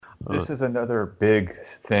This is another big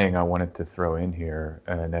thing I wanted to throw in here,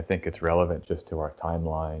 and I think it's relevant just to our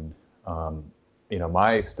timeline. Um,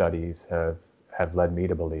 my studies have led me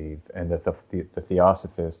to believe, and the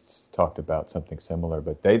Theosophists talked about something similar,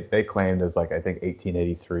 but they claimed as like I think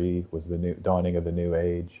 1883 was the new dawning of the New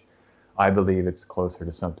Age. I believe it's closer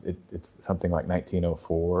to it's something like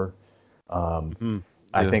 1904. Um,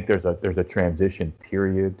 I Yeah. think there's a transition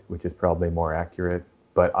period, which is probably more accurate.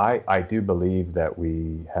 But I do believe that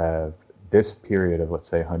we have this period of, let's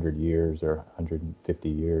say, 100 years or 150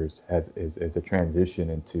 years is a transition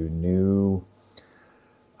into new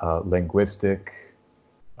linguistic,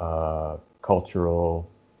 cultural,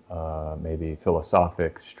 maybe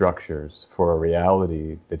philosophic structures for a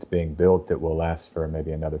reality that's being built that will last for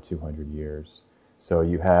maybe another 200 years. So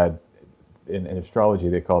you had, in astrology,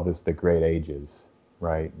 they call this the Great Ages,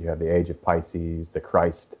 right? You have the age of Pisces, the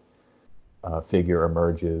Christ figure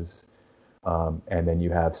emerges, and then you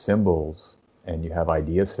have symbols and you have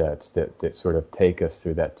idea sets that sort of take us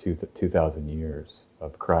through that 2,000 years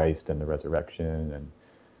of Christ and the resurrection,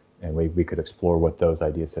 and we could explore what those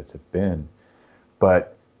idea sets have been.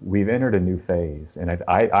 But we've entered a new phase, and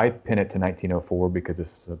I pin it to 1904 because of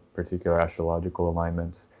some particular astrological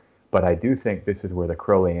alignments. But I do think this is where the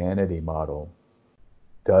Crowleyanity model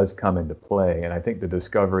does come into play, and I think the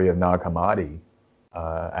discovery of Nag Hammadi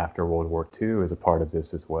after World War II is a part of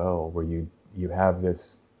this as well, where you have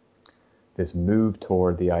this move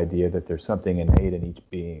toward the idea that there's something innate in each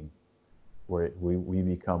being, where we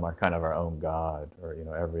become our own God, or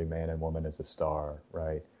every man and woman is a star,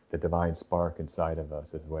 right? The divine spark inside of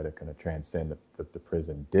us is what going to transcend the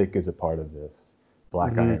prison. Dick is a part of this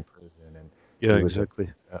Black Iron Prison, and Yeah, he was exactly.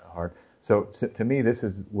 a heart. So to me, this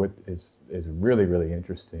is what is really, really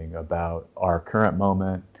interesting about our current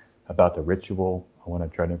moment, about the ritual. I want to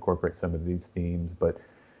try to incorporate some of these themes, but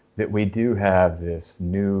that we do have this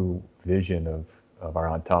new vision of our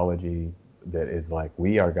ontology that is like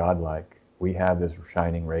we are godlike. We have this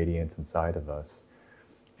shining radiance inside of us.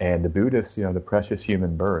 And the Buddhists, the precious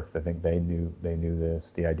human birth, I think they knew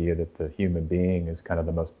this, the idea that the human being is kind of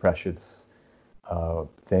the most precious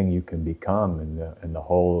thing you can become in the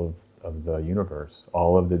whole of the universe.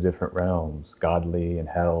 All of the different realms, godly and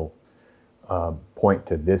hell, point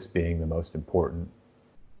to this being the most important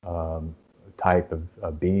type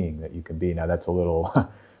of being that you can be. Now that's a little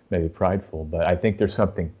maybe prideful, but I think there's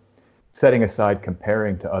something, setting aside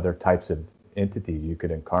comparing to other types of entities you could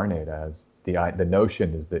incarnate as, the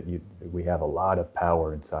notion is that we have a lot of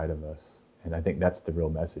power inside of us, and I think that's the real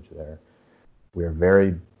message there. We are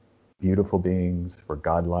very beautiful beings. We're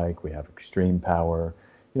godlike. We have extreme power.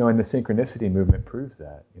 And the synchronicity movement proves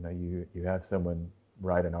that. You have someone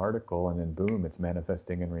write an article, and then boom, it's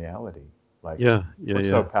manifesting in reality. Like we're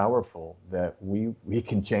so powerful that we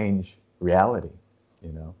can change reality.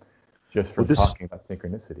 Just from talking about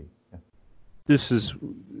synchronicity. Yeah. This is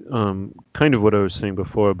kind of what I was saying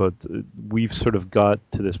before about we've sort of got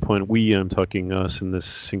to this point. I'm talking us in this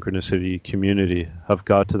synchronicity community, have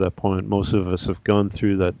got to that point. Most of us have gone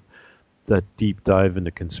through that deep dive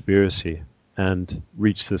into conspiracy and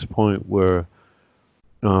reached this point where,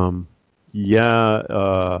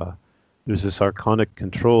 there's this archonic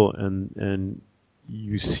control, and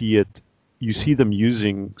you see them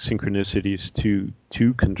using synchronicities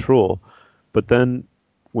to control, but then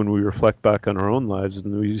when we reflect back on our own lives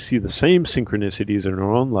and we see the same synchronicities in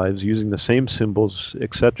our own lives using the same symbols,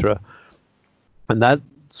 etc., and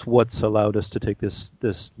that's what's allowed us to take this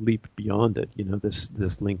leap beyond it.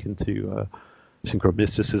 This link into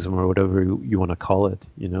synchromysticism or whatever you want to call it.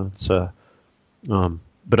 It's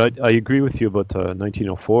but I agree with you about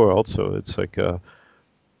 1904. Also, it's like this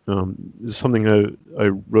is something I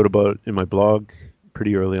wrote about in my blog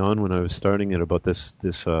pretty early on when I was starting it, about this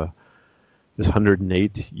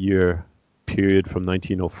 108-year period from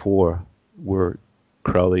 1904 where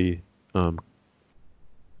Crowley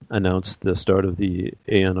announced the start of the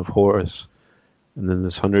Aeon of Horus, and then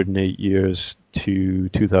this 108 years to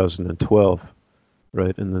 2012,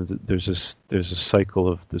 right? And then there's a cycle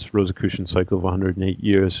of this Rosicrucian cycle of 108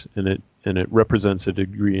 years, and it represents a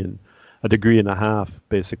degree and a half,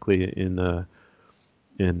 basically, in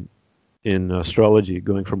astrology,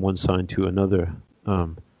 going from one sign to another.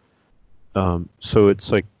 So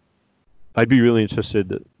it's like, I'd be really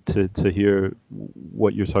interested to hear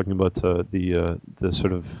what you're talking about, the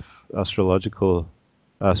sort of astrological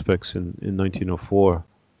aspects in 1904.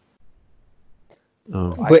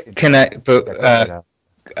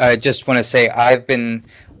 I just want to say,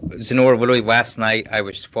 Zenora, literally last night I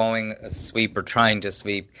was falling asleep or trying to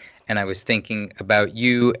sleep, and I was thinking about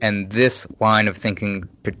you and this line of thinking,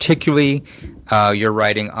 particularly your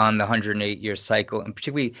writing on the 108-year cycle, and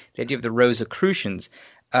particularly the idea of the Rosicrucians.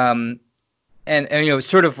 And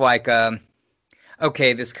sort of like,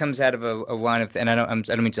 okay, this comes out of a line of, and I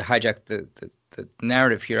don't mean to hijack the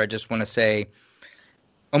narrative here. I just want to say,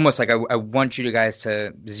 almost like I want you guys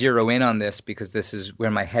to zero in on this because this is where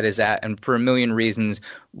my head is at, and for a million reasons,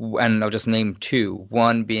 and I'll just name two.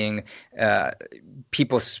 One being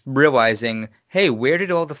people realizing, hey, where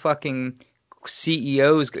did all the fucking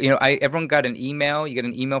CEOs, everyone got an email. You get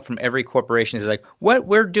an email from every corporation. It's like, what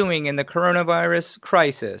we're doing in the coronavirus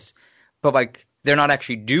crisis, but like they're not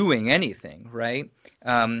actually doing anything, right?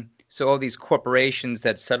 So all these corporations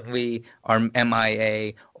that suddenly are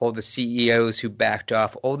MIA, all the CEOs who backed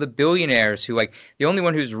off, all the billionaires who, like, the only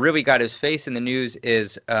one who's really got his face in the news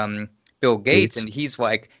is Bill Gates, and he's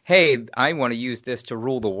like, hey, I want to use this to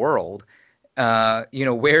rule the world.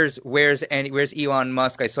 Where's Elon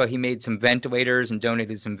Musk? I saw he made some ventilators and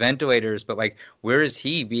donated some ventilators, but like, where is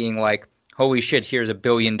he being like, holy shit, here's $1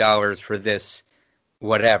 billion for this,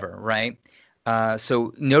 whatever, right?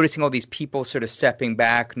 So noticing all these people sort of stepping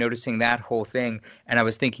back, noticing that whole thing, and I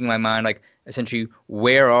was thinking in my mind, like, essentially,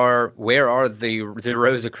 where are the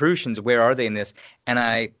Rosicrucians? Where are they in this? And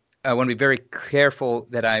I want to be very careful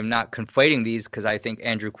that I'm not conflating these, because I think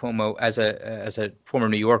Andrew Cuomo, as a former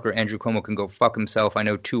New Yorker, Andrew Cuomo can go fuck himself. I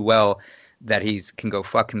know too well that he can go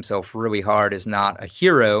fuck himself really hard, is not a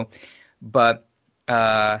hero. But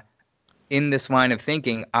in this line of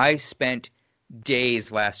thinking, I spent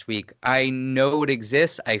days last week. I know it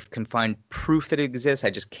exists. I can find proof that it exists. I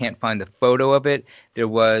just can't find the photo of it. There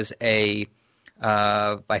was I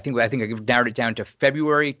think I've narrowed it down to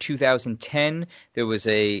February 2010. There was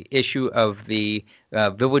a issue of the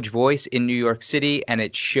Village Voice in New York City, and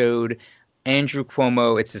it showed Andrew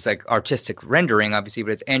Cuomo. It's this like artistic rendering, obviously,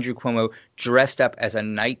 but it's Andrew Cuomo dressed up as a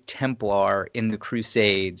Knight Templar in the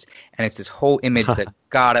Crusades, and it's this whole image that,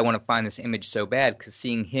 God, I want to find this image so bad, because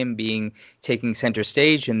seeing him taking center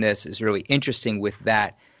stage in this is really interesting with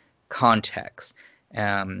that context.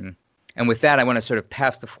 And with that, I want to sort of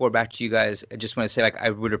pass the floor back to you guys. I just want to say, like, I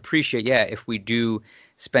would appreciate, if we do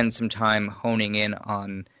spend some time honing in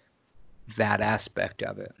on that aspect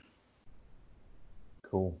of it.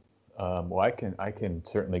 Cool. Well, I can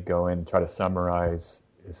certainly go in and try to summarize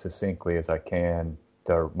as succinctly as I can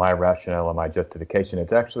my rationale and my justification.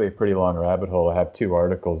 It's actually a pretty long rabbit hole. I have 2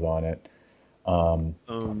 articles on it. Sorry,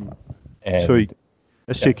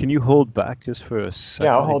 SJ, can you hold back just for a second?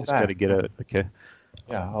 Yeah, I'll hold back. Got to get out. Okay.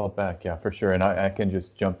 Yeah, I'll hold back. Yeah, for sure. And I can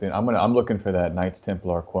just jump in. I'm looking for that Knights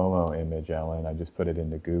Templar Cuomo image, Alan. I just put it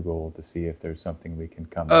into Google to see if there's something we can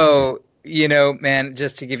come. Oh, man,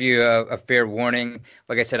 just to give you a fair warning,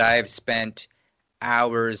 like I said, I have spent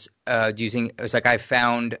hours using. It was like I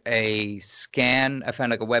found a scan. I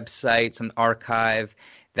found like a website, some archive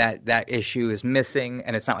that issue is missing,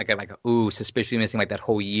 and it's not like suspiciously missing like that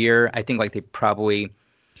whole year. I think like they probably,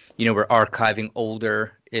 were archiving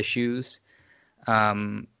older issues.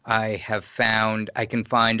 I've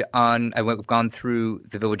gone through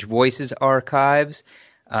the Village Voices archives,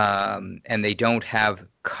 and they don't have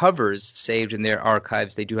covers saved in their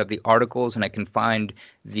archives. They do have the articles, and I can find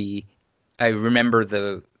I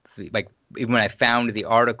remember when I found the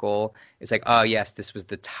article, it's like, oh yes, this was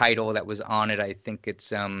the title that was on it. I think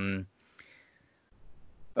it's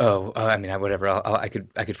whatever. I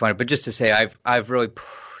could find it, but just to say, I've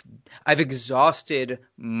exhausted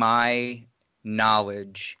my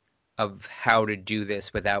knowledge of how to do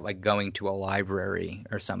this without like going to a library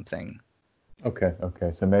or something. Okay.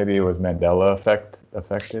 So maybe it was Mandela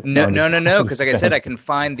affected? No, because like I said, I can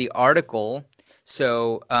find the article.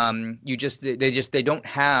 So they don't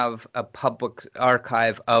have a public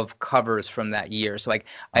archive of covers from that year. So like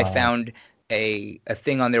I found a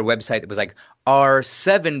thing on their website that was like, our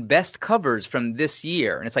 7 best covers from this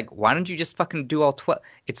year. And it's like, why don't you just fucking do all 12?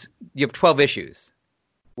 You have 12 issues.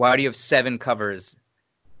 Why do you have 7 covers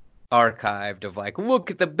archived of like, look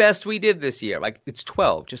at the best we did this year? Like, it's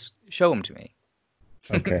 12. Just show them to me.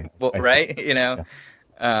 Okay. Well, right? Yeah.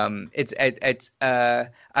 I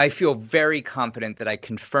feel very confident that I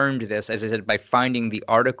confirmed this. As I said, by finding the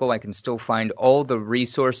article, I can still find all the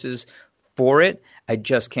resources for it. I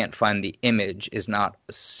just can't find the image. Is not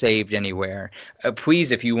saved anywhere.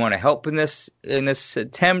 Please, if you want to help in this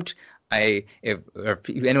attempt, if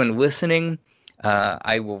anyone listening,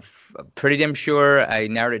 I will. Pretty damn sure I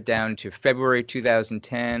narrowed it down to February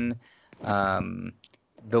 2010.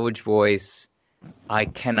 Village Voice. I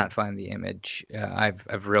cannot find the image. I've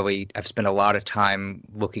spent a lot of time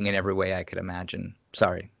looking in every way I could imagine.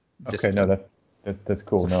 Sorry. Okay, no, That's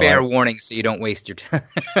cool. So No, fair warning, so you don't waste your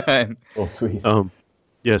time. oh, sweet.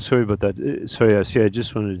 Yeah, sorry about that. Sorry, I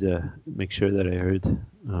just wanted to make sure that I heard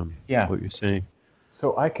Yeah. what you're saying.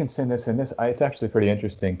 So I can send this, and it's actually pretty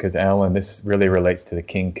interesting because Alan, this really relates to the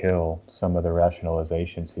King Kill, some of the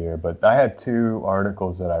rationalizations here. But I had two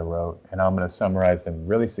articles that I wrote, and I'm going to summarize them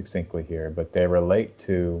really succinctly here. But they relate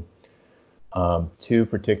to two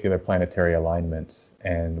particular planetary alignments,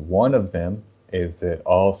 and one of them is that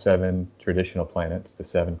all seven traditional planets, the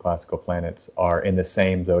seven classical planets, are in the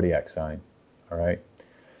same zodiac sign. All right.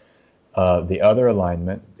 The other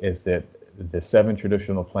alignment is that the seven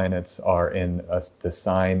traditional planets are in the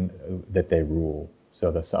sign that they rule, so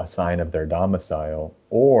the sign of their domicile,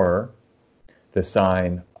 or the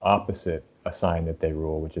sign opposite a sign that they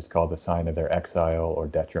rule, which is called the sign of their exile or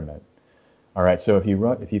detriment. All right, so if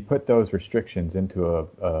you put those restrictions into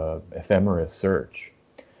a ephemeris search,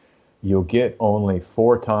 you'll get only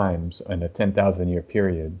 4 times in a 10,000 year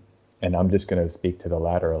period, and I'm just going to speak to the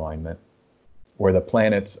latter alignment, where the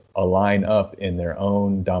planets align up in their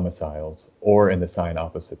own domiciles or in the sign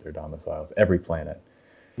opposite their domiciles, every planet.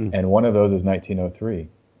 And one of those is 1903,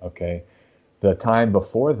 okay? The time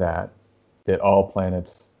before that all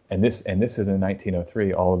planets, and this is in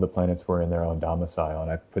 1903, all of the planets were in their own domicile, and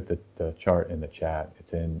I put the chart in the chat.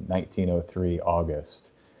 It's in 1903, August.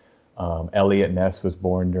 Eliot Ness was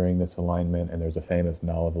born during this alignment, and there's a famous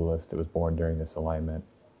novelist that was born during this alignment.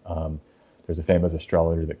 There's a famous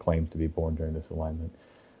astrologer that claims to be born during this alignment.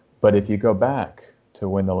 But if you go back to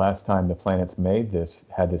when the last time the planets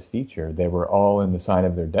had this feature, they were all in the sign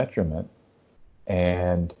of their detriment.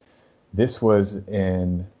 And this was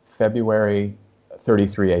in February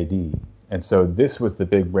 33 AD. And so this was the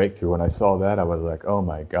big breakthrough. When I saw that, I was like, oh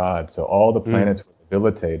my God. So all the planets were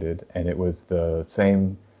debilitated, and it was the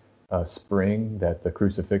same spring that the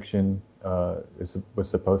crucifixion was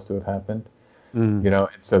supposed to have happened. You know,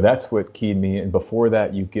 and so that's what keyed me. And before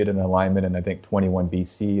that, you get an alignment in, I think, 21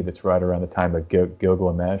 BC. That's right around the time of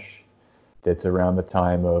Gilgamesh. That's around the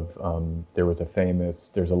time of,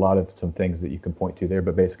 there's a lot of some things that you can point to there,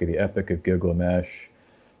 but basically the Epic of Gilgamesh.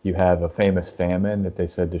 You have a famous famine that they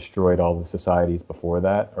said destroyed all the societies before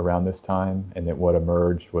that around this time. And that what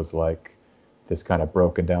emerged was like this kind of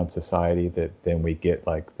broken down society that then we get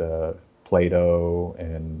like the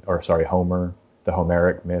Homer. The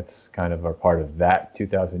Homeric myths kind of are part of that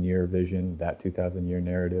 2,000 year vision, that 2,000 year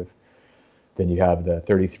narrative. Then you have the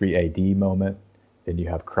 33 AD moment. Then you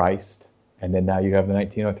have Christ. And then now you have the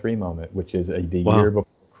 1903 moment, which is the year before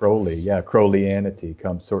Crowley. Yeah, Crowleyanity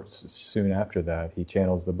comes soon after that. He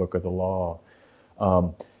channels the Book of the Law.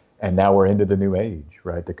 And now we're into the New Age,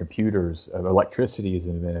 right? The computers, electricity is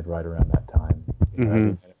invented right around that time.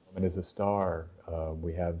 Woman is a star.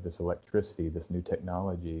 We have this electricity, this new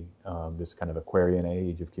technology, this kind of Aquarian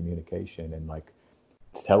age of communication and like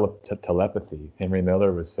telepathy. Henry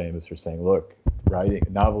Miller was famous for saying, look,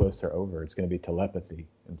 novelists are over. It's going to be telepathy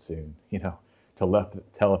and soon, you know,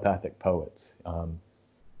 telepathic poets. And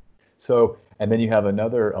then you have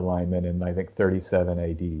another alignment in, I think, 37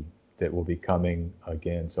 AD that will be coming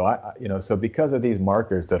again. So so because of these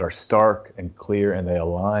markers that are stark and clear and they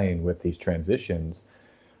align with these transitions,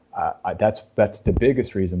 that's the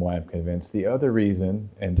biggest reason why I'm convinced. The other reason,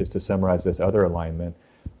 and just to summarize this other alignment,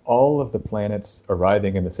 all of the planets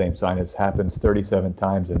arriving in the same sign happens 37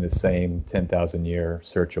 times in this same 10,000 year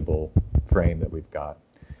searchable frame that we've got.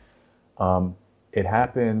 It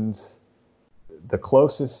happens, the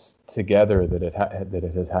closest together that it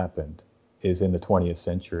has happened is in the 20th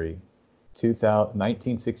century.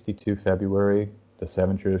 1962 February, the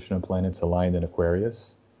seven traditional planets aligned in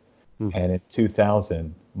Aquarius. And in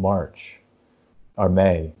 2000, May,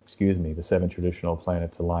 the seven traditional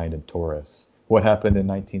planets aligned in Taurus. What happened in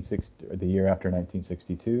the year after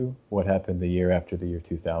 1962? What happened the year after the year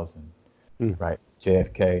 2000? Right,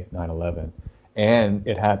 JFK, 9/11. And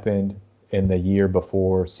it happened in the year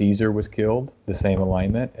before Caesar was killed, the same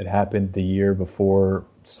alignment. It happened the year before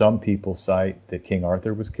some people cite that King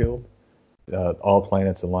Arthur was killed. All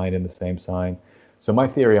planets aligned in the same sign. So my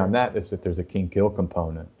theory on that is that there's a king kill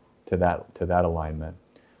component to that alignment.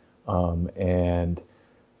 And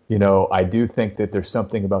I do think that there's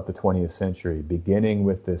something about the 20th century, beginning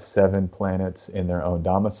with the 7 planets in their own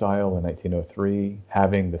domicile in 1903,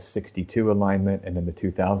 having the 62 alignment and then the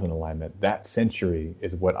 2000 alignment. That century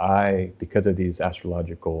is what because of these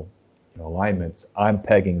astrological alignments, I'm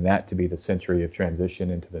pegging that to be the century of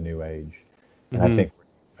transition into the new age. And I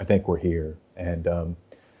think we're here. And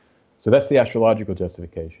so that's the astrological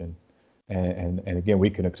justification. and again, we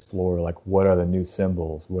can explore like what are the new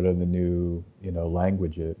symbols, what are the new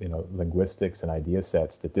languages, linguistics and idea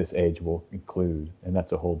sets that this age will include, and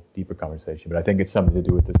that's a whole deeper conversation. But I think it's something to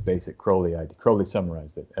do with this basic Crowley idea. Crowley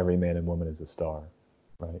summarized it: every man and woman is a star,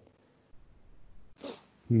 right?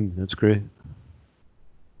 That's great.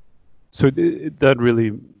 So that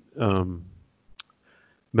really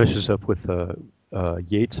meshes up with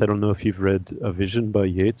Yeats. I don't know if you've read A Vision by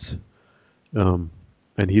Yeats.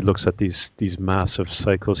 And he looks at these massive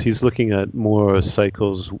cycles. He's looking at more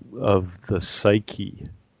cycles of the psyche,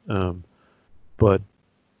 but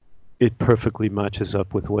it perfectly matches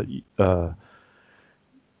up with what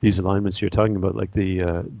these alignments you're talking about, like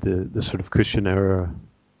the sort of Christian era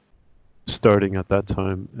starting at that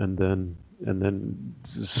time, and then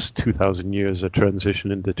 2,000 years, a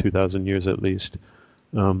transition into 2,000 years at least,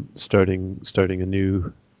 starting a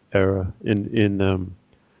new era in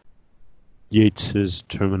Yeats's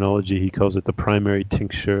terminology. He calls it the primary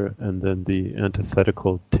tincture and then the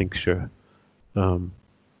antithetical tincture, and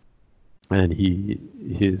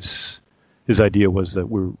his idea was that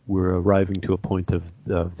we're arriving to a point of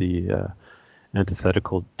the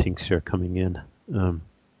antithetical tincture coming in, and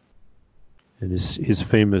his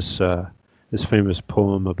famous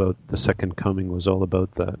poem about the second coming was all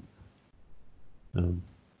about that.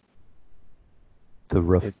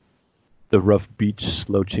 The rough beach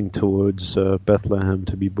slouching towards Bethlehem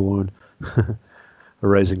to be born,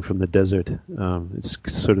 arising from the desert. It's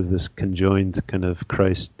sort of this conjoined kind of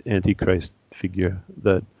Christ, Antichrist figure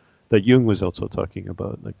that Jung was also talking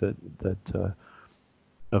about, like that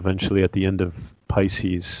eventually at the end of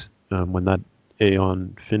Pisces, when that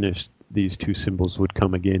aeon finished, these two symbols would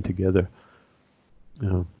come again together.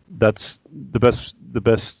 That's the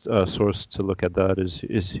best source to look at that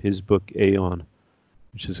is his book Aeon,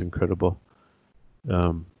 which is incredible.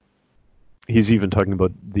 He's even talking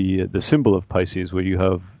about the symbol of Pisces, where you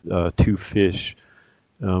have two fish,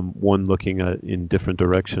 one looking in different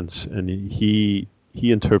directions, and he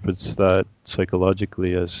interprets that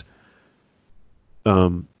psychologically as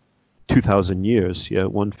 2,000 years. Yeah,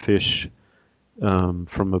 one fish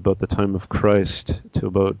from about the time of Christ to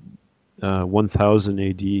about 1000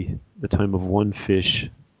 AD, the time of one fish,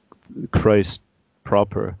 Christ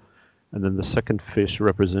proper, and then the second fish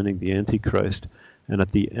representing the Antichrist. And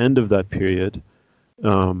at the end of that period,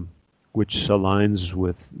 which aligns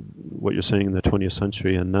with what you're saying in the 20th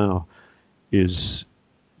century and now,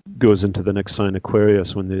 goes into the next sign,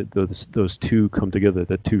 Aquarius, when those two come together,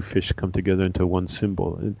 the two fish come together into one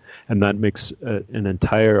symbol, and that makes a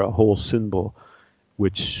whole symbol,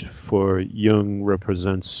 which for Jung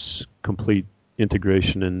represents complete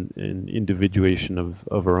integration and individuation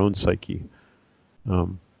of our own psyche,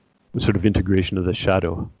 sort of integration of the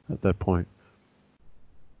shadow at that point.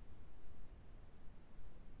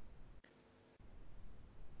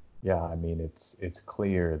 Yeah, I mean, it's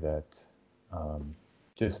clear that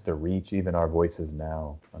just the reach, even our voices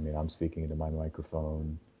now. I mean, I'm speaking into my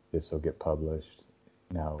microphone. This will get published.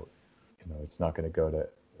 Now, it's not going to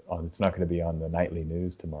it's not going to be on the nightly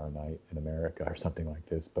news tomorrow night in America or something like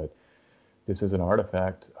this. But this is an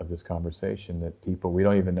artifact of this conversation that we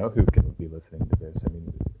don't even know who can be listening to this. I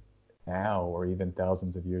mean, now or even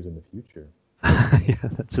thousands of years in the future. Yeah,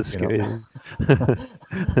 that's a scary.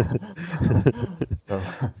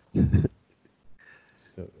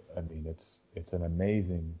 So I mean, it's an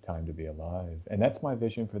amazing time to be alive, and that's my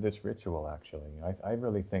vision for this ritual. Actually, I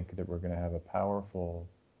really think that we're going to have a powerful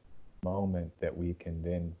moment that we can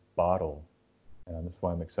then bottle, and that's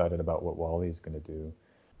why I'm excited about what Wally's going to do.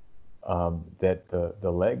 That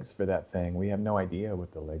the legs for that thing, we have no idea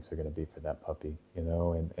what the legs are going to be for that puppy,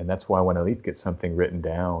 and that's why I want to at least get something written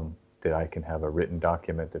down, that I can have a written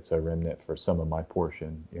document that's a remnant for some of my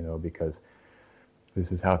portion, because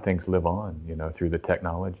this is how things live on, through the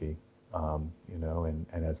technology,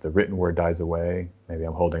 and as the written word dies away, maybe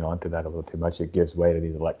I'm holding on to that a little too much, it gives way to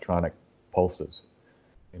these electronic pulses,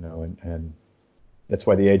 and that's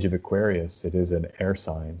why the age of Aquarius, it is an air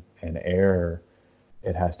sign, and air,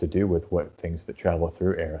 it has to do with what things that travel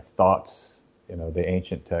through air, thoughts, the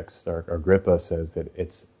ancient texts, Agrippa says that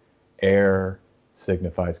it's air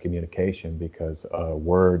signifies communication because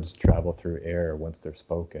words travel through air once they're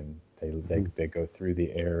spoken. They go through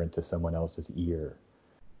the air into someone else's ear.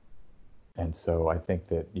 And so I think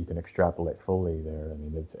that you can extrapolate fully there. I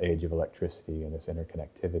mean, this age of electricity and this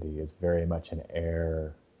interconnectivity is very much an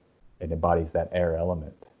air, it embodies that air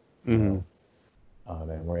element. Mm-hmm.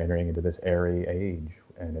 And we're entering into this airy age,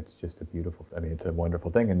 and it's just it's a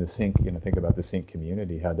wonderful thing. And the sync, think about the sync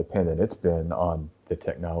community, how dependent it's been on the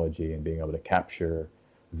technology and being able to capture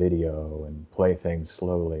video and play things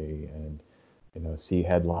slowly and see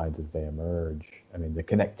headlines as they emerge. I mean, the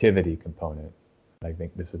connectivity component. I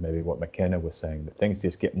think this is maybe what McKenna was saying, that things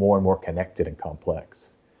just get more and more connected and complex,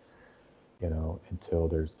 until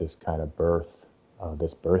there's this kind of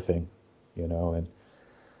this birthing, and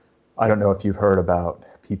I don't know if you've heard about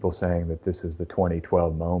people saying that this is the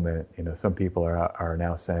 2012 moment. Some people are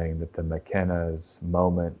now saying that the McKenna's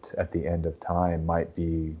moment at the end of time might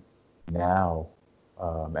be now,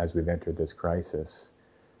 as we've entered this crisis,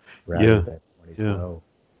 rather than 2012. Yeah.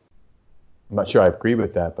 I'm not sure I agree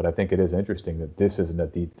with that, but I think it is interesting that this is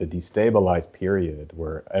the destabilized period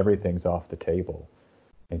where everything's off the table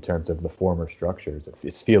in terms of the former structures.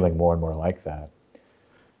 It's feeling more and more like that.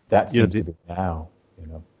 That seems to be now,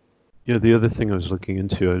 Yeah, the other thing I was looking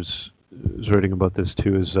into, I was writing about this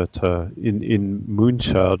too, is that in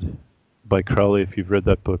Moonchild by Crowley, if you've read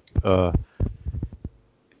that book,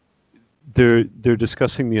 they're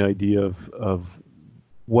discussing the idea of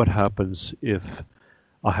what happens if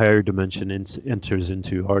a higher dimension enters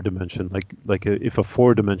into our dimension. Like if a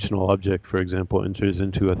 4-dimensional object, for example, enters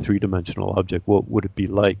into a 3-dimensional object, what would it be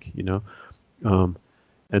like?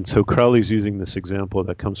 And so Crowley's using this example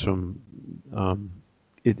that comes from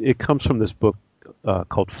it comes from this book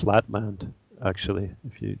called Flatland, actually,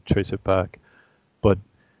 if you trace it back. But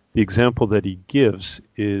the example that he gives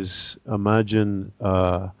is imagine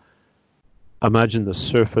the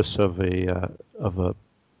surface of a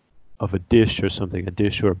dish or something, a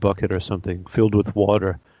dish or a bucket or something filled with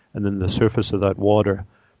water, and then the surface of that water,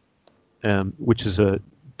 which is a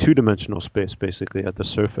 2-dimensional space basically at the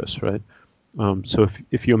surface, right? So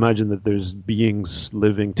if you imagine that there's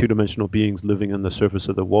 2-dimensional beings living on the surface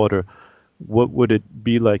of the water, what would it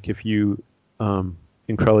be like if you,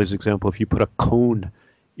 in Crowley's example, if you put a cone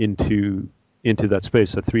into that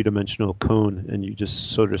space, a 3-dimensional cone, and you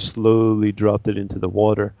just sort of slowly dropped it into the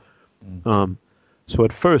water? So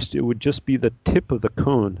at first, it would just be the tip of the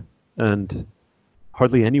cone, and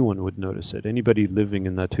hardly anyone would notice it. Anybody living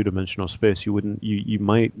in that 2-dimensional space, you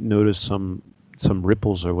might notice some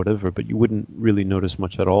ripples or whatever, but you wouldn't really notice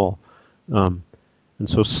much at all. And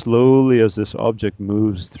so slowly, as this object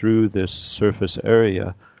moves through this surface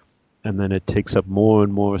area, and then it takes up more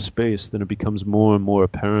and more space, then it becomes more and more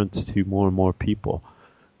apparent to more and more people.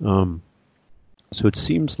 So it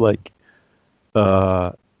seems like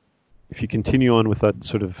if you continue on with that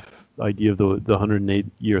sort of idea of the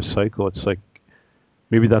 108-year cycle, it's like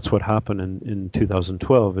maybe that's what happened in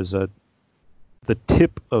 2012, is that the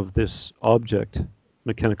tip of this object,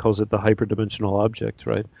 McKenna calls it the hyperdimensional object,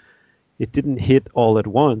 right? It didn't hit all at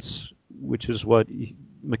once, which is what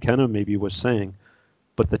McKenna maybe was saying,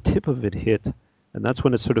 but the tip of it hit, and that's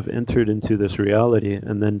when it sort of entered into this reality,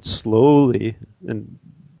 and then slowly, and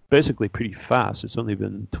basically pretty fast, it's only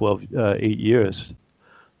been 8 years,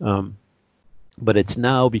 but it's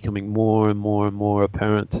now becoming more and more and more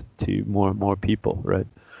apparent to more and more people, right?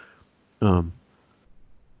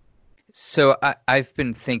 So I've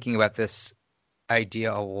been thinking about this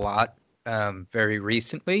idea a lot very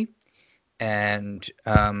recently, and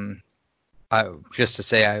just to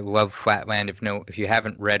say, I love Flatland. If you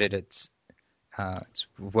haven't read it, it's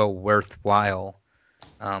well worthwhile.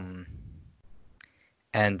 So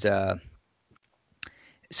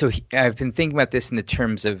I've been thinking about this in the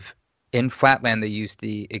terms of, in Flatland, they use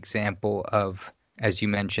the example of, as you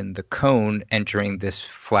mentioned, the cone entering this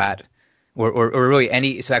flat, or really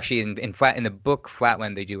any. So actually, in the book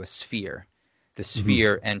Flatland, they do a sphere. The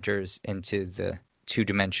sphere enters into the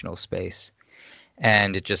 2-dimensional space,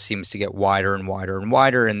 and it just seems to get wider and wider and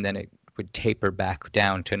wider, and then it would taper back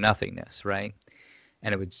down to nothingness, right?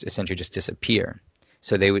 And it would essentially just disappear.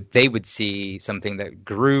 So they would see something that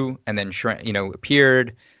grew and then shrank,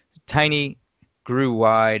 appeared tiny, grew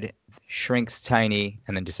wide, shrinks tiny,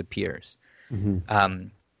 and then disappears.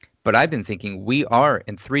 But I've been thinking we are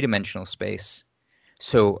in 3-dimensional space.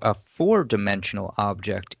 So a 4-dimensional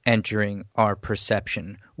object entering our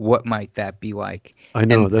perception, what might that be like? I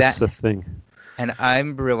know, that's the thing. And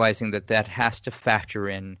I'm realizing that has to factor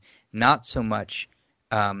in not so much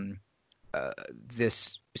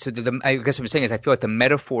this. So I guess what I'm saying is I feel like the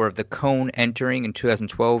metaphor of the cone entering in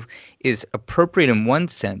 2012 is appropriate in one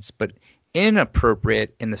sense, but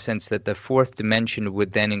inappropriate in the sense that the 4th dimension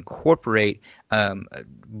would then incorporate a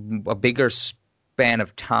bigger span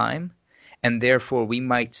of time, and therefore we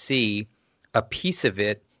might see a piece of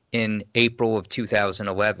it in April of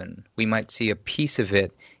 2011. We might see a piece of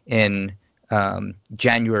it in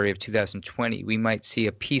January of 2020. We might see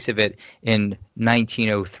a piece of it in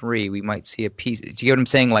 1903. We might see a piece. Do you get what I'm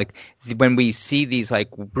saying? Like when we see these like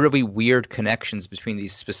really weird connections between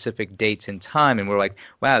these specific dates in time, and we're like,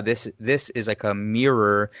 wow, this is like a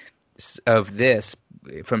mirror of this,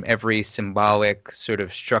 from every symbolic sort of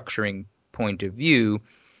structuring point of view,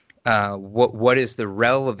 what is the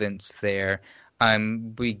relevance there? I'm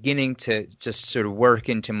beginning to just sort of work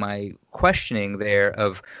into my questioning there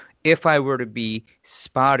of, if I were to be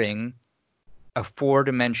spotting a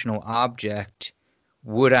 4-dimensional object,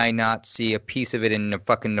 would I not see a piece of it in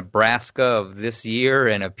fucking Nebraska of this year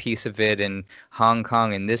and a piece of it in Hong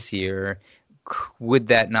Kong in this year? Would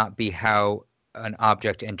that not be how an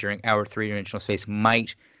object entering our 3-dimensional space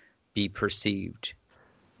might be perceived?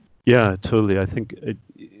 Yeah, totally. I think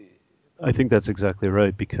that's exactly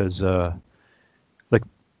right, because like,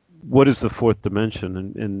 what is the fourth dimension?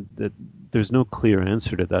 And that there's no clear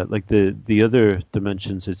answer to that. Like the other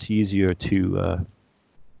dimensions, it's easier to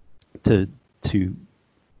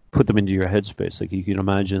put them into your headspace. Like, you can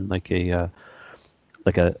imagine like a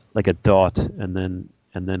dot, and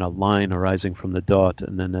then a line arising from the dot,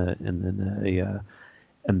 and then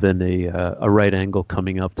a right angle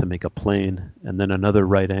coming up to make a plane, and then another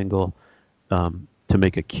right angle to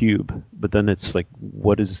make a cube. But then it's like,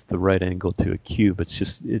 what is the right angle to a cube? It's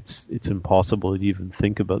just it's impossible to even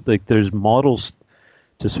think about. Like, there's models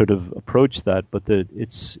to sort of approach that, but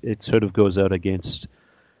it sort of goes against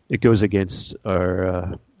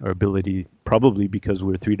our ability, probably because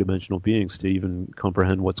we're 3-dimensional beings, to even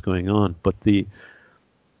comprehend what's going on. But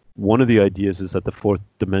one of the ideas is that the fourth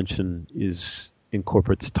dimension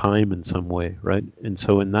incorporates time in some way, right? And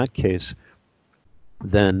so in that case,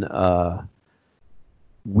 then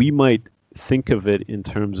we might think of it in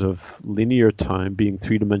terms of linear time, being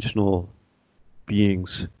 3-dimensional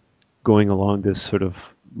beings going along this sort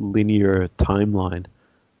of linear timeline.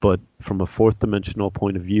 But from a fourth dimensional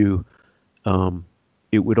point of view,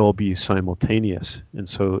 it would all be simultaneous. And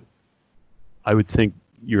so I would think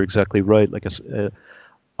you're exactly right. Like a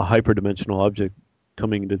hyperdimensional object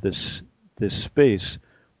coming into this space,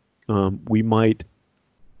 we might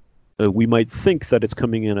think that it's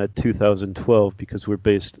coming in at 2012 because we're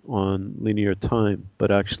based on linear time. But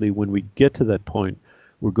actually, when we get to that point,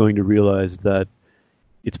 we're going to realize that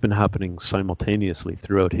it's been happening simultaneously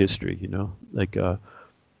throughout history, like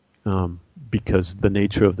because the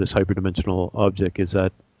nature of this hyperdimensional object is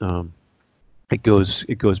that it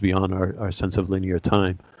goes beyond our sense of linear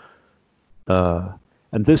time.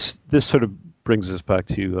 And this sort of brings us back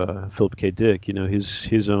to Philip K. Dick,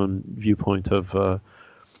 his own viewpoint of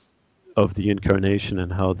the incarnation,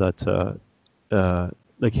 and how that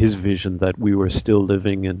like his vision that we were still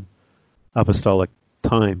living in apostolic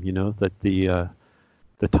time, that the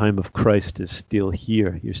time of Christ is still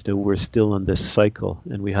here. We're still in this cycle,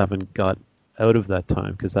 and we haven't got out of that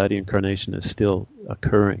time, because that incarnation is still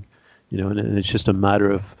occurring, and it's just a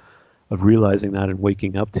matter of realizing that and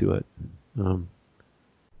waking up to it.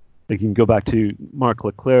 Like, you can go back to Mark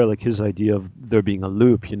Leclerc, like his idea of there being a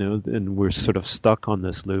loop, and we're sort of stuck on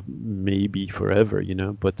this loop maybe forever,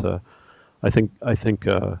 But I think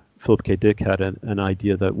Philip K. Dick had an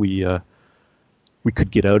idea that we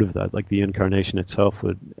could get out of that. Like, the incarnation itself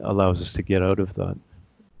would allow us to get out of that.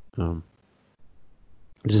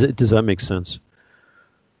 Does that make sense?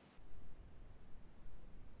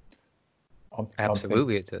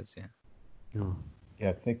 Absolutely, it does. Yeah.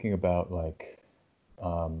 Yeah, thinking about like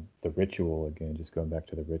the ritual again. Just going back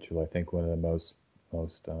to the ritual, I think one of the most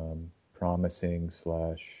promising /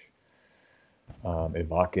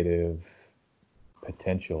 evocative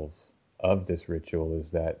potentials of this ritual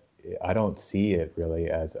is that I don't see it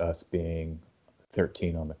really as us being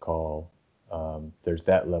 13 on the call. There's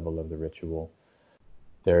that level of the ritual.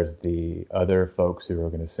 There's the other folks who are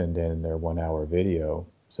going to send in their 1-hour video,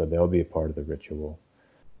 so they'll be a part of the ritual.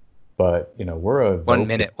 But we're a 1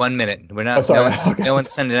 minute. We're not. No one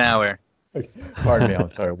send an hour. Pardon me.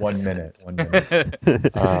 I'm sorry. 1 minute. 1 minute.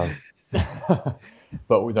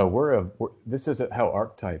 But this is how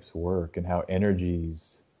archetypes work and how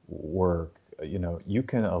energies work. You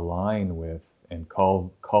can align with and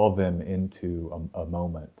call them into a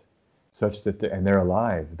moment, such that they're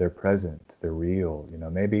alive, they're present, they're real.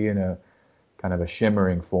 Maybe in a kind of a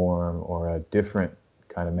shimmering form or a different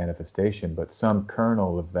kind of manifestation, but some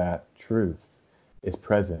kernel of that truth is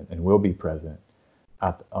present and will be present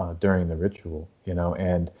during the ritual.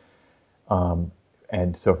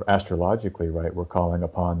 And so astrologically, right, we're calling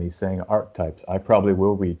upon these same archetypes. I probably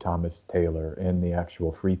will read Thomas Taylor in the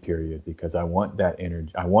actual free period because I want that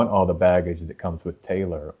energy. I want all the baggage that comes with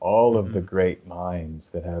Taylor. All of the great minds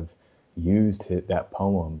that have used that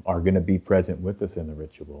poem are going to be present with us in the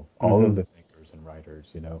ritual. All of the thinkers and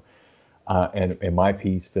writers, and in my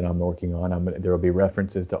piece that I'm working on, there will be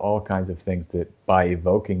references to all kinds of things that, by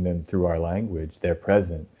evoking them through our language, they're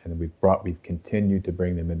present, and we've continued to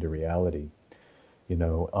bring them into reality.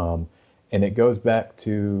 And it goes back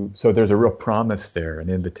to, so there's a real promise there, an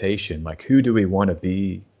invitation, like who do we want to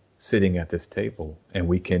be sitting at this table? And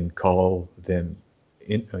we can call them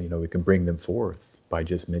in, we can bring them forth by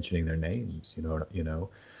just mentioning their names,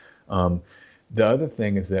 The other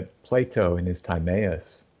thing is that Plato in his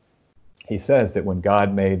Timaeus, he says that when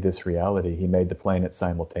God made this reality, he made the planets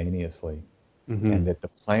simultaneously, and that the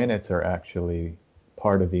planets are actually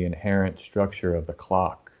part of the inherent structure of the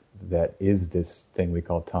clock that is this thing we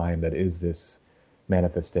call time, that is this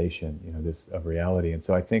manifestation, this of reality. And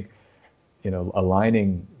so I think,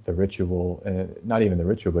 aligning the ritual, not even the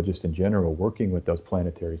ritual, but just in general, working with those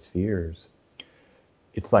planetary spheres,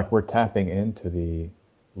 it's like we're tapping into the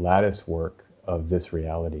lattice work of this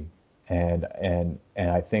reality. And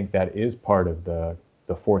I think that is part of the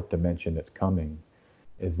fourth dimension that's coming,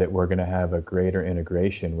 is that we're going to have a greater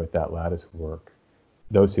integration with that lattice work,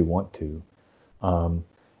 those who want to.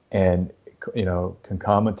 And,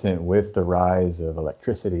 concomitant with the rise of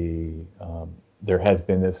electricity, there has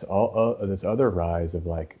been this other rise of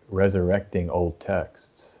like resurrecting old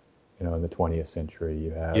texts. In the 20th century,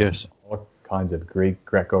 you have all kinds of Greek,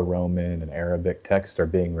 Greco-Roman, and Arabic texts are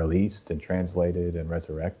being released and translated and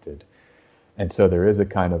resurrected. And so there is a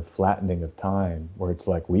kind of flattening of time where it's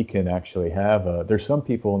like we can actually have there's some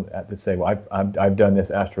people that say, well, I've done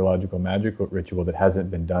this astrological magical ritual that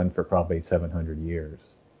hasn't been done for probably 700 years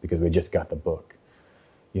because we just got the book,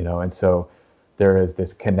 and so there is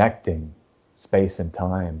this connecting space and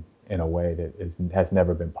time in a way that has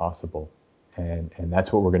never been possible. And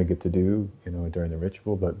that's what we're going to get to do, during the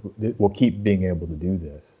ritual, but we'll keep being able to do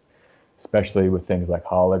this, especially with things like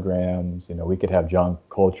holograms. We could have John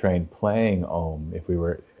Coltrane playing Om if we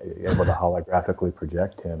were able to holographically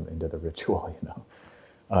project him into the ritual,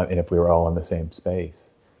 and if we were all in the same space,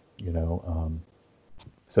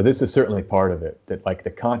 So this is certainly part of it, that like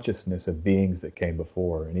the consciousness of beings that came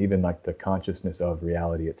before, and even like the consciousness of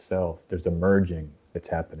reality itself, there's a merging that's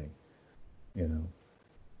happening, and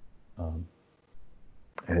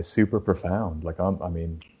it's super profound. Like,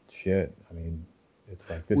 it's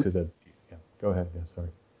like, this is go ahead. Yeah, sorry.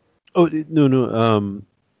 Oh, no.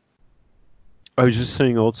 I was just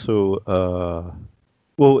saying also,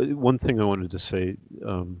 one thing I wanted to say,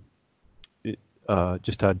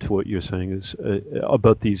 just add to what you're saying is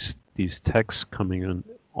about these texts coming in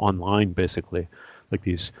online, basically, like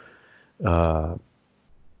these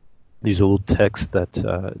old texts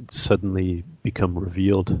that suddenly become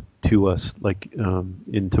revealed to us. Like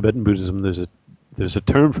in Tibetan Buddhism, there's a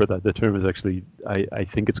term for that. The term is actually, I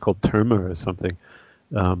think it's called terma or something,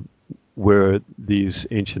 where these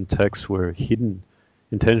ancient texts were hidden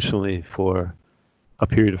intentionally for a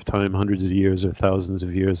period of time, hundreds of years or thousands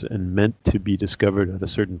of years, and meant to be discovered at a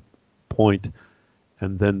certain point,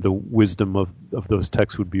 and then the wisdom of those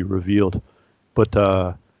texts would be revealed. But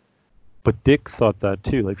Dick thought that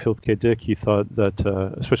too, like Philip K. Dick. He thought that,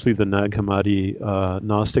 especially the Nag Hammadi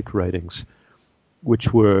Gnostic writings,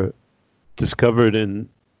 which were discovered in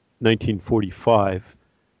 1945,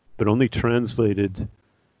 but only translated.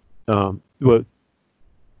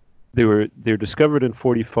 They were discovered in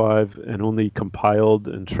 45 and only compiled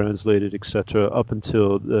and translated, etc., up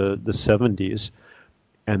until the 70s,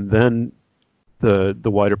 and then the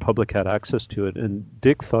wider public had access to it. And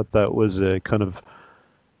Dick thought that was a kind of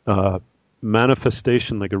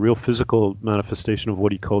manifestation, like a real physical manifestation of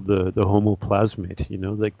what he called the homoplasmate.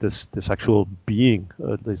 Like this actual being,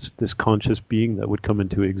 this conscious being that would come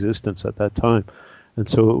into existence at that time. And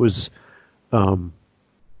so it was.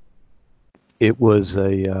 It was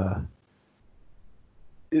it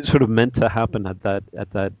sort of meant to happen at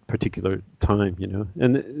that particular time,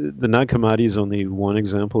 And the Nag Hammadi is only one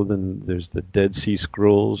example. Then there's the Dead Sea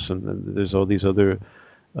Scrolls, and then there's all these other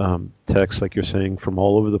texts, like you're saying, from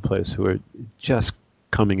all over the place, who are just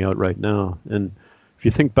coming out right now. And if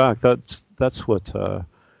you think back, that's what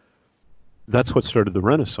started the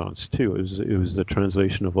Renaissance too. It was the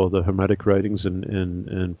translation of all the Hermetic writings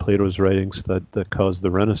and Plato's writings that caused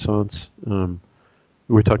the Renaissance. We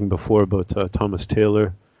were talking before about Thomas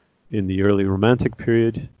Taylor in the early Romantic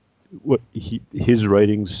period. His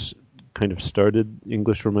writings kind of started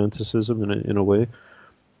English Romanticism in a way.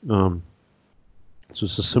 So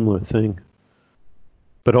it's a similar thing.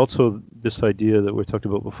 But also this idea that we talked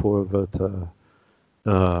about before about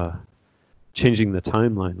changing the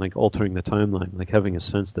timeline, like altering the timeline, like having a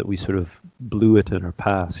sense that we sort of blew it in our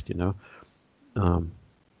past,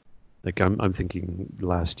 Like I'm thinking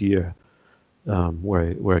last year,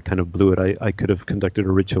 where I kind of blew it. I could have conducted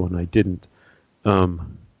a ritual and I didn't.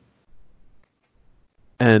 And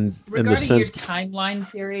regarding in the sense, your timeline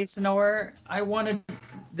theory, Sonor,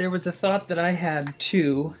 there was a thought that I had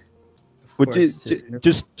too, course.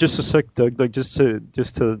 Just a sec, Doug. Like just to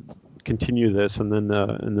continue this, and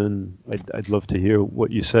then I'd love to hear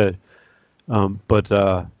what you said. But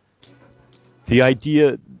the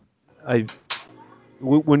idea,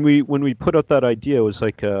 when we put out that idea, it was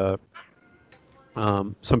like some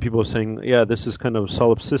people are saying, yeah, this is kind of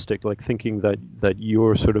solipsistic, like thinking that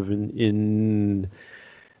you're sort of in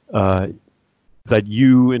that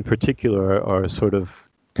you in particular are sort of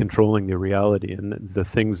controlling the reality, and the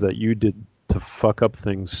things that you did to fuck up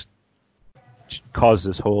things caused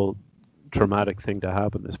this whole traumatic thing to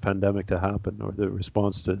happen, this pandemic to happen, or the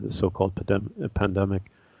response to the so-called pandemic.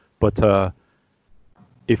 But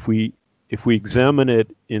if we examine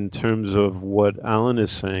it in terms of what Alan is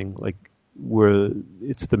saying, like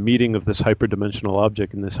it's the meeting of this hyperdimensional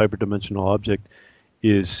object, and this hyperdimensional object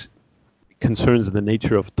concerns the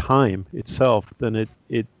nature of time itself, then it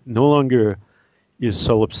no longer is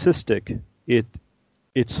solipsistic.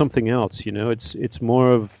 It's something else, you know. It's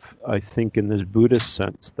more of, I think, in this Buddhist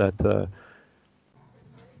sense, that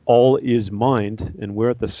all is mind, and we're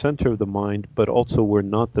at the center of the mind, but also we're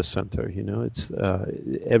not the center. You know, it's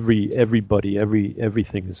everybody,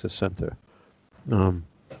 everything is the center.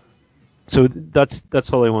 So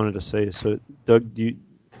that's all I wanted to say. So, Doug,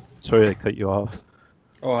 sorry I cut you off.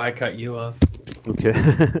 Oh, I cut you off. Okay.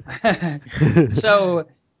 So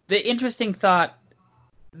the interesting thought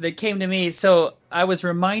that came to me, so I was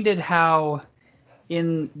reminded how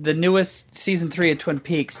in the newest season 3 of Twin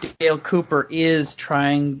Peaks, Dale Cooper is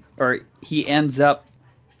trying, or he ends up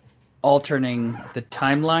altering the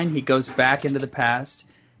timeline. He goes back into the past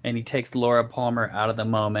and he takes Laura Palmer out of the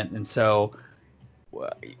moment. And so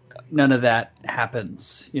none of that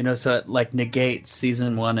happens, you know, so it like negates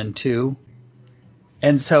season 1 and 2.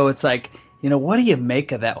 And so it's like, you know, what do you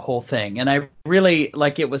make of that whole thing? And I really,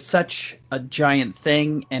 like, it was such a giant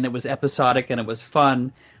thing, and it was episodic, and it was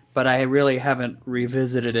fun, but I really haven't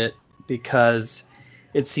revisited it because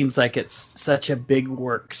it seems like it's such a big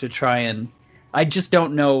work to try and... I just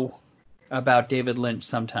don't know about David Lynch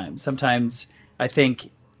sometimes. Sometimes I think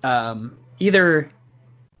either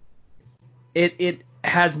it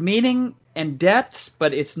has meaning and depths,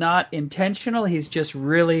 but it's not intentional. He's just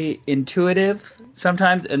really intuitive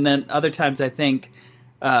sometimes, and then other times I think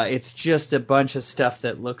it's just a bunch of stuff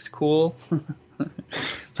that looks cool.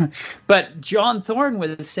 But John Thorne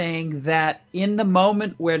was saying that in the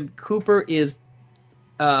moment when Cooper is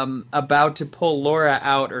about to pull Laura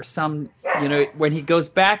out, or when he goes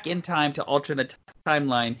back in time to alter the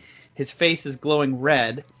timeline, his face is glowing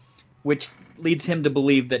red, which leads him to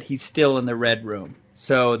believe that he's still in the Red Room.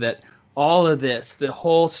 So that all of this, the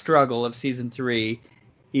whole struggle of season 3,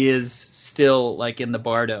 is still like in the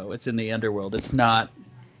Bardo. It's in the underworld. It's not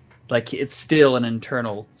like, it's still an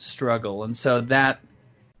internal struggle. And so that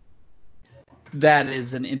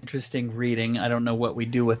is an interesting reading. I don't know what we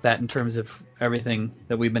do with that in terms of everything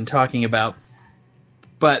that we've been talking about.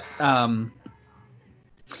 But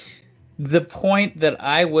the point that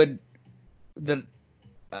I would...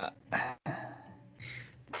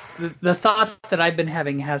 The thought that I've been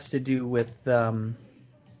having has to do with The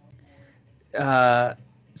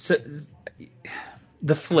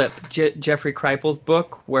Flip, Jeffrey Kripal's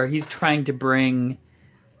book, where he's trying to bring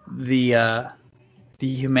the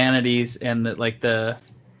humanities and the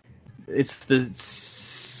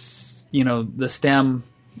STEM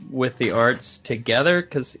with the arts together,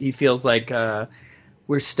 because he feels like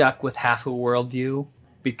we're stuck with half a worldview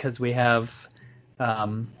because we have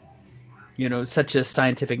such a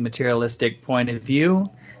scientific materialistic point of view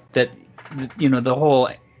that, the whole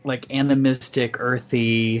like animistic,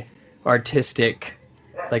 earthy, artistic,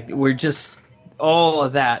 like we're just all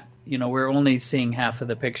of that, we're only seeing half of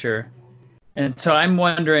the picture. And so I'm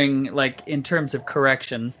wondering, like, in terms of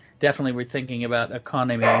correction, definitely we're thinking about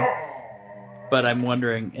economy, but I'm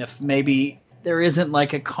wondering if maybe there isn't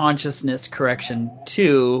like a consciousness correction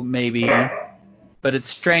too, maybe, but it's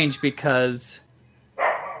strange because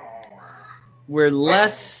we're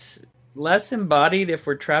less embodied if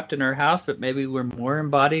we're trapped in our house, but maybe we're more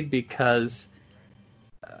embodied because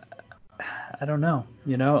I don't know,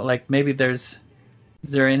 like maybe is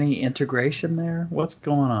there any integration there? What's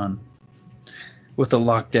going on with the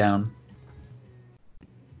lockdown?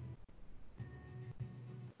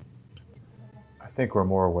 I think we're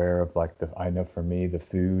more aware of I know for me, the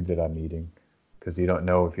food that I'm eating, because you don't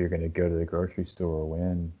know if you're going to go to the grocery store or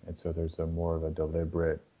when. And so there's more of a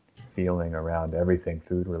deliberate feeling around everything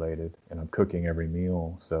food related, and I'm cooking every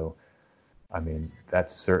meal. So, I mean,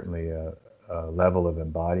 that's certainly a level of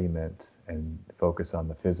embodiment and focus on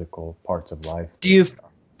the physical parts of life. Do you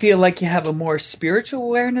feel like you have a more spiritual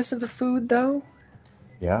awareness of the food, though?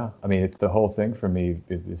 Yeah, I mean, it's the whole thing for me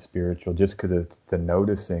is spiritual, just because it's the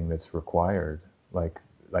noticing that's required. Like,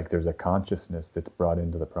 like there's a consciousness that's brought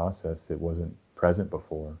into the process that wasn't present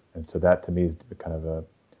before, and so that to me is kind of a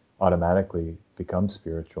automatically becomes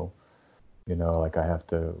spiritual. You know, like I have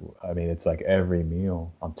to. I mean, it's like every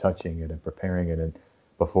meal I'm touching it and preparing it, and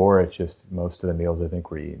before it's just most of the meals I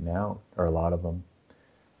think we're eating out, or a lot of them,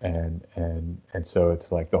 and so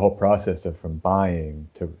it's like the whole process of from buying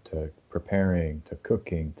to preparing to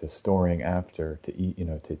cooking to storing after to eat, you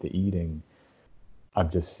know, to eating. I'm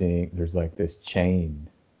just seeing there's like this chain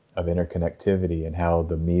of interconnectivity and how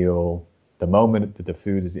the meal, the moment that the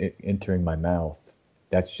food is entering my mouth,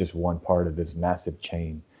 that's just one part of this massive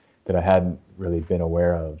chain that I hadn't really been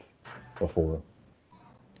aware of before,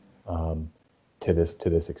 um, to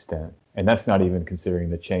this extent. And that's not even considering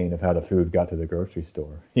the chain of how the food got to the grocery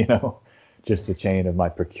store, you know, just the chain of my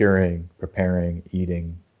procuring, preparing,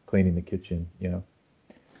 eating, cleaning the kitchen, you know.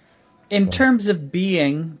 In So terms of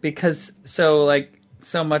being, because so like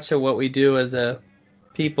so much of what we do as a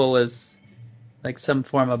people is like some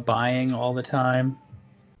form of buying all the time.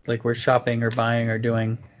 Like we're shopping or buying or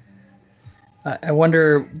doing. I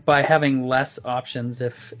wonder by having less options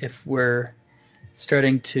if we're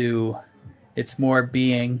starting to, it's more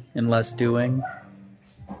being and less doing.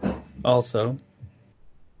 Also,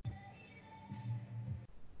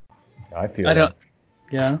 I feel I don't. that.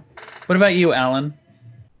 Yeah. What about you, Alan?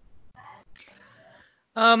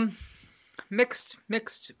 Um, mixed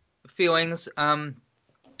feelings.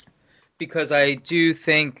 Because I do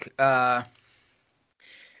think there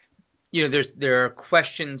are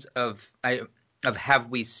questions of have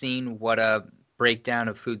we seen what a breakdown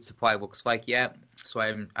of food supply looks like yet? So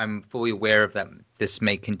I'm fully aware of that. This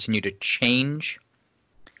may continue to change.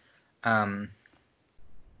 But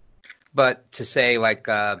to say like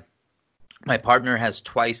my partner has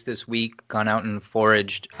twice this week gone out and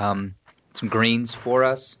foraged some greens for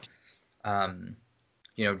us.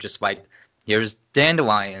 Just like here's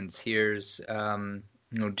dandelions, here's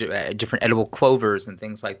different edible clovers and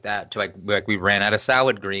things like that. To like we ran out of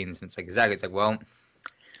salad greens, and it's like exactly. It's like, well,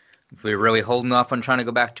 if we're really holding off on trying to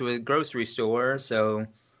go back to a grocery store, so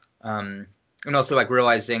and also like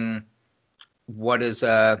realizing what is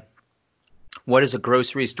a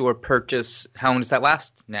grocery store purchase? How long does that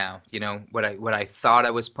last now? You know what I thought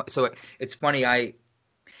I was. So it's funny. I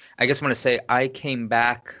guess I want to say I came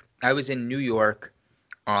back. I was in New York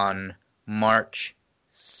on March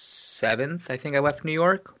 7th. I think I left New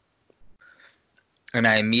York, and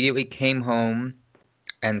I immediately came home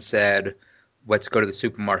and said, "Let's go to the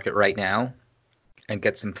supermarket right now and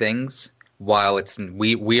get some things." While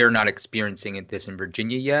we are not experiencing this in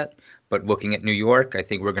Virginia yet, but looking at New York, I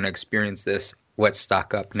think we're going to experience this. Let's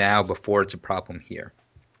stock up now before it's a problem here.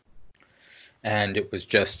 And it was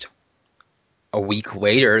just a week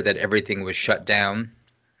later that everything was shut down.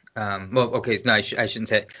 No, I shouldn't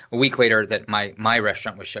say it. A week later that my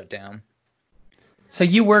restaurant was shut down. So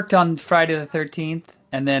you worked on Friday the 13th,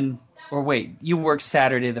 and then, or wait, you worked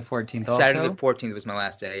Saturday the 14th also? Saturday the 14th was my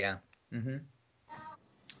last day, yeah. Mm-hmm.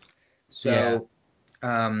 So,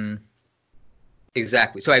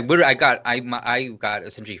 exactly. So I got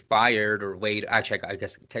essentially fired or laid. Actually, I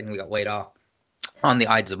guess technically got laid off on the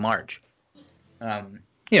Ides of March.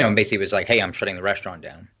 Basically it was like, hey, I'm shutting the restaurant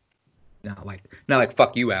down. Not like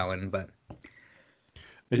fuck you, Alan, but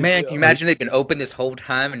man, can you imagine they've been open this whole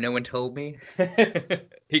time and no one told me?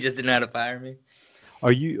 He just didn't know how to fire me.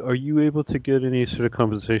 Are you able to get any sort of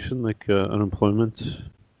compensation, like unemployment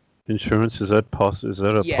insurance? Is that Is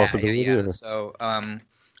that a possibility? Yeah. Or? So,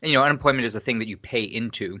 unemployment is a thing that you pay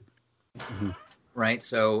into, right?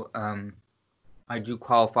 So, I do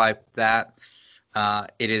qualify for that.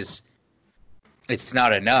 It's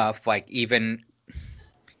not enough. Like even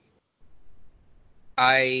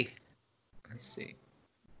let's see.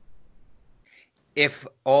 If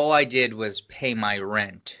all I did was pay my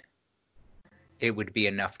rent, it would be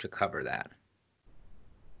enough to cover that.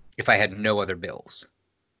 If I had no other bills.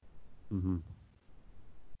 Mm-hmm.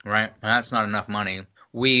 Right? That's not enough money.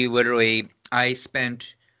 I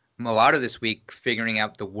spent a lot of this week figuring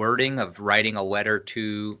out the wording of writing a letter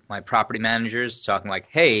to my property managers, talking like,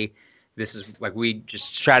 hey, this is like we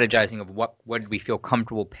just strategizing of what would we feel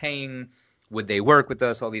comfortable paying, would they work with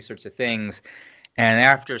us, all these sorts of things. And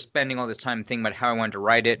after spending all this time thinking about how I wanted to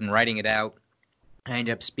write it and writing it out, I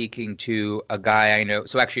ended up speaking to a guy I know.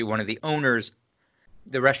 So actually one of the owners,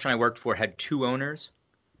 the restaurant I worked for had two owners.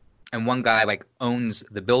 And one guy like owns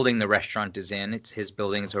the building the restaurant is in. It's his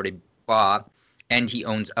building, it's already bought. And he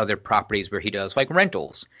owns other properties where he does like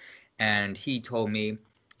rentals. And he told me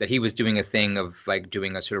that he was doing a thing of like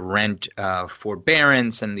doing a sort of rent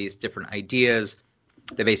forbearance and these different ideas.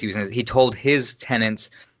 that basically he told his tenants,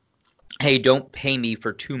 hey, don't pay me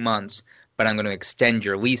for 2 months, but I'm going to extend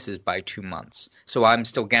your leases by 2 months. So I'm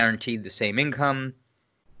still guaranteed the same income,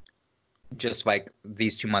 just like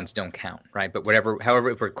these 2 months don't count, right? But however,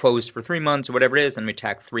 if we're closed for 3 months or whatever it is, then we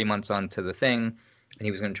tack 3 months onto the thing, and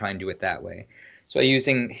he was going to try and do it that way. So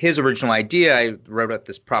using his original idea, I wrote up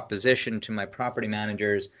this proposition to my property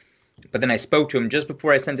managers, but then I spoke to him just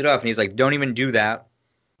before I sent it off, and he's like, don't even do that.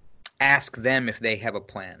 Ask them if they have a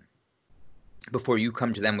plan. Before you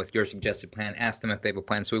come to them with your suggested plan, ask them if they have a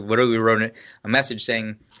plan. So we literally wrote a message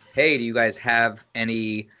saying, hey, do you guys have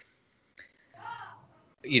any,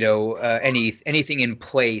 anything in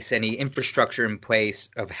place, any infrastructure in place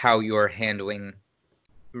of how you're handling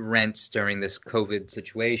rents during this COVID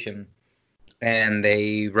situation? And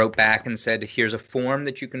they wrote back and said, here's a form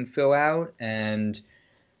that you can fill out. And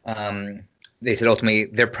they said ultimately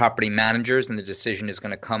they're property managers and the decision is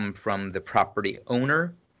going to come from the property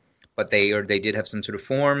owner. But they did have some sort of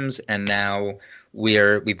forms, and now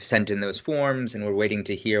we've sent in those forms, and we're waiting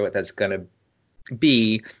to hear what that's going to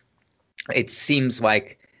be. It seems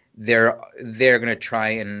like they're going to try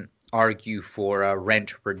and argue for a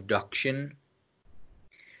rent reduction,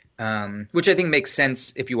 which I think makes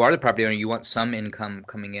sense. If you are the property owner, you want some income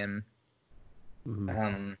coming in.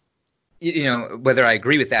 Mm-hmm. Whether I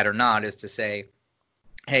agree with that or not is to say,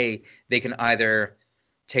 hey, they can either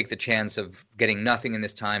take the chance of getting nothing in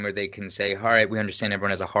this time, or they can say, all right, we understand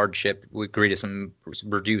everyone has a hardship. We agree to some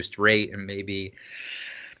reduced rate, and maybe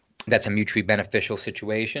that's a mutually beneficial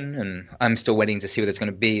situation. And I'm still waiting to see what it's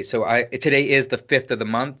going to be. So today is the 5th of the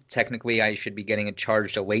month. Technically, I should be getting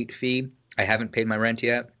charged a late fee. I haven't paid my rent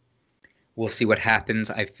yet. We'll see what happens.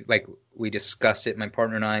 We discussed it, my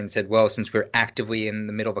partner and I, and said, well, since we're actively in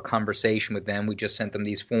the middle of a conversation with them, we just sent them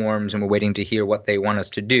these forms, and we're waiting to hear what they want us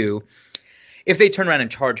to do. If they turn around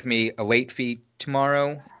and charge me a late fee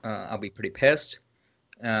tomorrow, I'll be pretty pissed.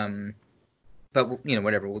 But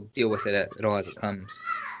whatever, we'll deal with it at all as it comes.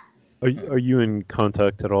 Are you in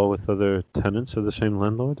contact at all with other tenants of the same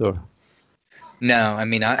landlord, or? No, I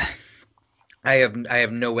mean I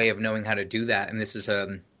have no way of knowing how to do that, and this is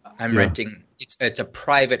I'm renting. It's a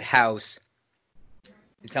private house.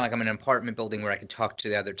 It's not like I'm in an apartment building where I can talk to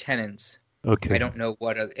the other tenants. Okay. I don't know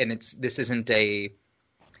this isn't a.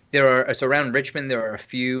 So around Richmond, there are a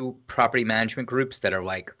few property management groups that are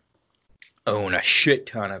own a shit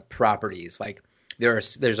ton of properties.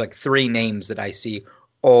 There's 3 names that I see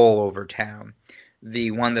all over town.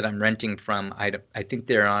 The one that I'm renting from, I think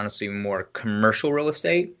they're honestly more commercial real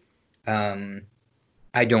estate.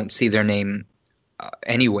 I don't see their name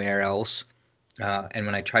anywhere else. And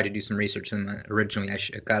when I tried to do some research on them originally, I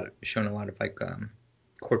got shown a lot of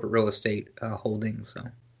corporate real estate holdings. So.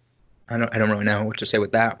 I don't really know what to say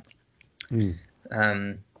with that.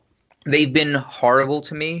 They've been horrible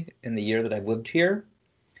to me in the year that I've lived here.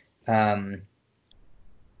 But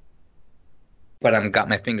I've got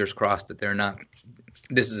my fingers crossed that they're not.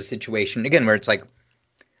 This is a situation, again, where it's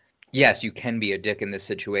yes, you can be a dick in this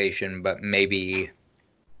situation, but maybe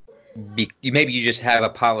you just have a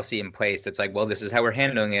policy in place that's well, this is how we're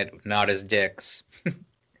handling it, not as dicks.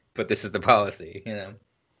 But this is the policy,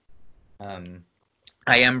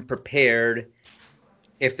 I am prepared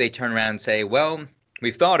if they turn around and say, well,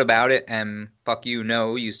 we've thought about it, and fuck you,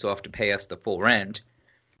 no, you still have to pay us the full rent.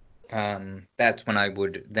 That's when I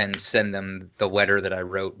would then send them the letter that I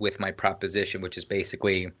wrote with my proposition, which is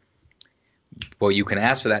basically, well, you can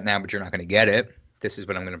ask for that now, but you're not going to get it. This is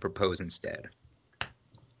what I'm going to propose instead.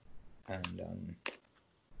 And,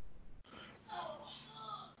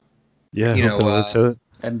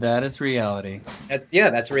 and that is reality.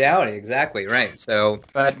 That's reality, exactly, right. So,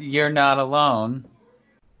 but you're not alone.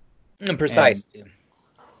 Precisely.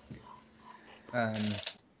 And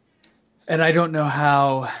I don't know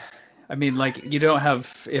how. I mean, you don't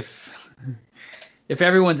have if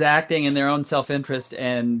everyone's acting in their own self-interest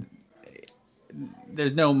and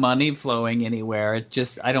there's no money flowing anywhere. It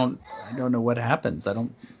just I don't know what happens.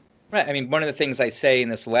 Right. I mean, one of the things I say in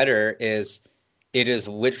this letter is, it is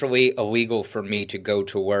literally illegal for me to go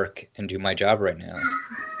to work and do my job right now.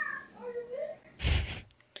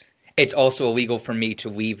 It's also illegal for me to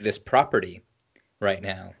leave this property right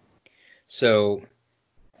now. So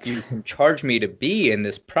you can charge me to be in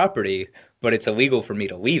this property, but it's illegal for me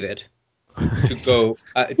to leave it, to go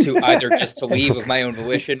to either just to leave of my own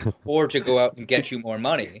volition or to go out and get you more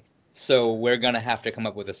money. So we're going to have to come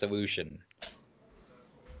up with a solution.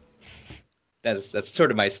 That's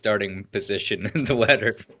sort of my starting position in the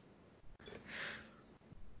letter.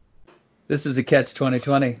 This is a catch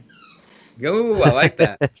 2020. Oh, I like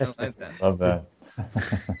that. Love that.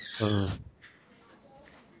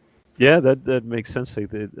 Yeah, that makes sense. Like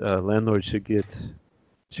the landlord should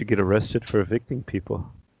get arrested for evicting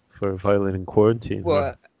people for violating quarantine.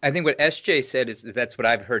 Well, I think what SJ said is that's what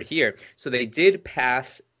I've heard here. So they did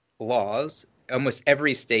pass laws. Almost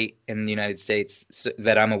every state in the United States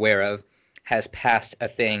that I'm aware of has passed a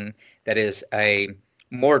thing that is a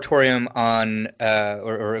moratorium on,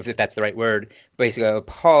 or if that's the right word, basically a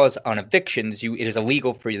pause on evictions. It is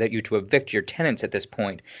illegal for you to evict your tenants at this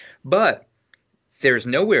point. But there's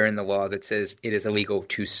nowhere in the law that says it is illegal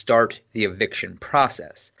to start the eviction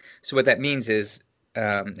process. So what that means is,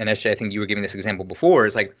 and actually I think you were giving this example before,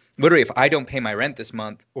 is like literally if I don't pay my rent this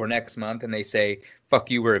month or next month and they say,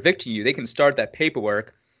 fuck you, we're evicting you, they can start that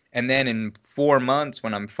paperwork. And then in 4 months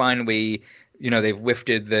when I'm finally, they've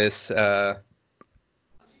lifted this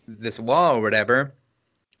this law or whatever,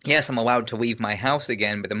 yes, I'm allowed to leave my house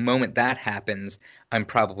again. But the moment that happens, I'm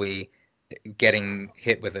probably getting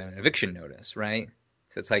hit with an eviction notice, right?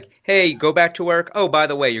 So it's like, hey, go back to work. Oh, by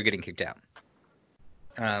the way, you're getting kicked out.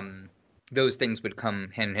 Those things would come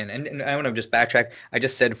hand in hand. And I want to just backtrack. I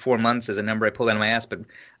just said 4 months as a number I pulled out of my ass, but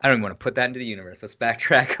I don't even want to put that into the universe. Let's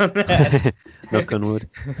backtrack on that. Knock on wood.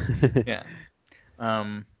 Yeah.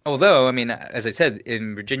 Although, I mean, as I said,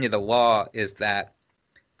 in Virginia, the law is that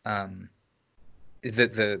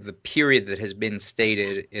the period that has been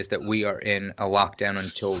stated is that we are in a lockdown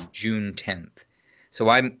until June 10th. So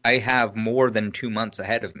I have more than 2 months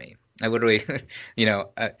ahead of me. I literally,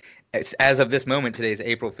 as of this moment, today is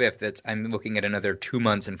April 5th. I'm looking at another 2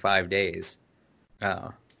 months and 5 days.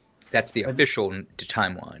 That's the official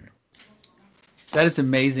timeline. That is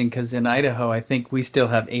amazing because in Idaho, I think we still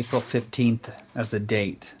have April 15th as a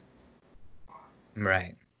date.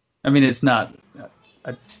 Right. I mean, it's not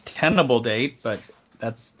a tenable date, but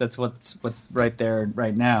that's what's right there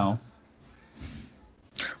right now.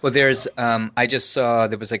 Well, there's I just saw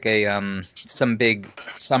there was like a some big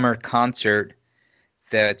summer concert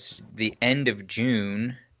that's the end of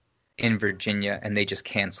June in Virginia, and they just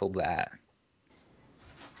canceled that.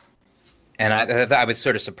 And I was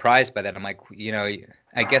sort of surprised by that. I'm like,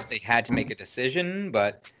 I guess they had to make a decision,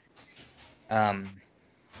 but Doug,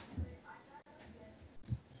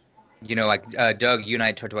 you and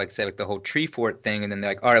I talked about the whole tree fort thing, and then they're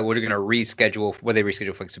like, all right, we're going to reschedule. What they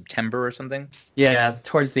reschedule for September or something? Yeah,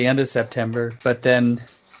 towards the end of September. But then,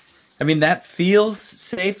 I mean, that feels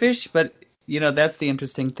safe-ish, but that's the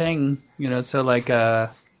interesting thing. So like, they're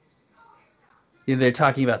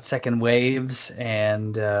talking about second waves,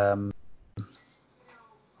 and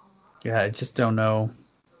I just don't know.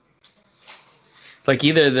 Like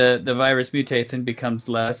either the virus mutates and becomes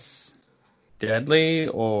less deadly,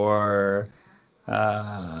 or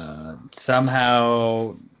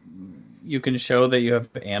somehow you can show that you have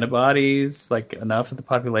antibodies, like enough of the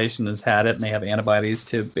population has had it and they have antibodies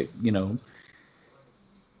to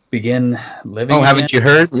begin living again. Haven't you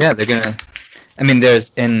heard? Yeah, they're gonna. I mean,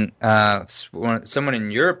 there's someone in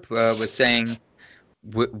Europe was saying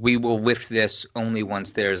we will lift this only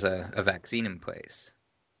once there's a vaccine in place.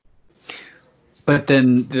 But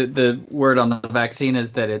then the word on the vaccine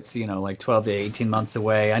is that it's, like 12 to 18 months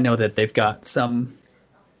away. I know that they've got a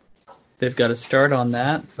start on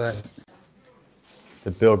that, but the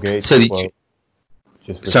Bill Gates quote.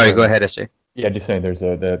 Sorry, go ahead, SJ. Yeah, just saying. There's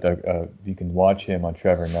you can watch him on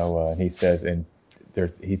Trevor Noah, and he says,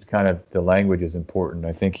 he's kind of, the language is important.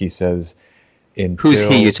 I think he says, who's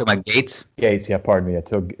he? You're talking about Gates? Gates, yeah, pardon me.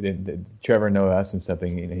 Trevor Noah asked him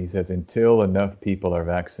something, and he says, until enough people are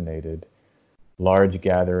vaccinated, large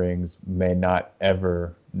gatherings may not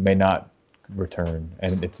return,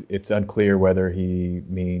 and it's unclear whether he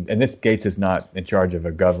means. And this Gates is not in charge of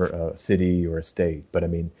a city or a state, but I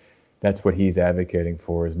mean, that's what he's advocating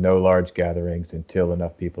for: is no large gatherings until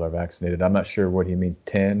enough people are vaccinated. I'm not sure what he means,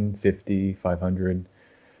 10, 50, 500,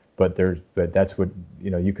 but that's what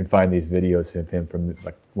you can find these videos of him from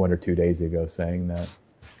like 1 or 2 days ago saying that.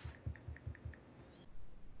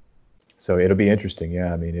 So it'll be interesting,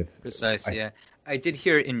 yeah. I mean, precisely, yeah. I did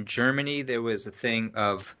hear in Germany there was a thing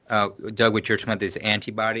of, Doug, what you're talking about, these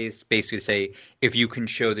antibodies, basically say if you can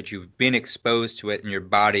show that you've been exposed to it and your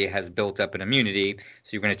body has built up an immunity, so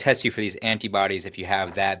you're going to test you for these antibodies. If you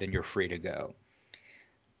have that, then you're free to go,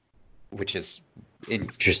 which is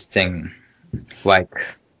interesting. Like,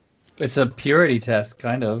 it's a purity test,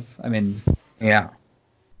 kind of. I mean, yeah.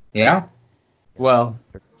 Well,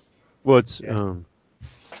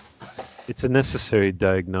 it's a necessary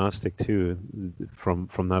diagnostic too, from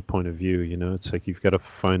that point of view. It's like you've got to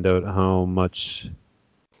find out how much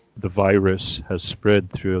the virus has spread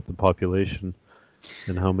throughout the population,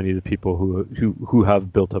 and how many of the people who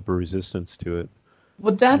have built up a resistance to it.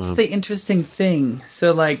 Well, that's the interesting thing.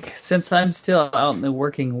 So, like, since I'm still out in the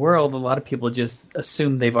working world, a lot of people just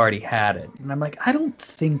assume they've already had it. And I'm like, I don't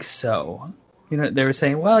think so. They were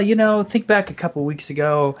saying, well, think back a couple weeks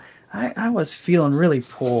ago, I was feeling really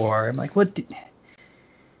poor. I'm like,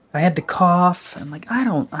 I had to cough. I'm like, I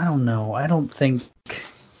don't know. I don't think,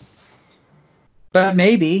 but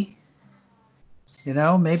maybe,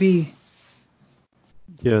 maybe.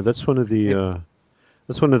 Yeah, that's one of the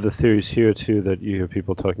theories here too that you hear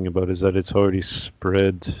people talking about, is that it's already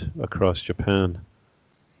spread across Japan.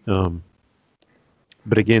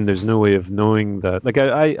 But again, there's no way of knowing that. Like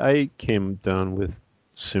I came down with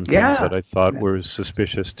symptoms that I thought were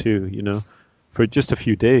suspicious too, for just a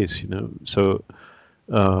few days, So,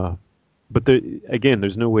 but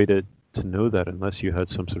there's no way to know that unless you had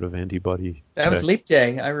some sort of antibody. That was Leap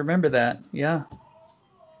Day. I remember that. Yeah.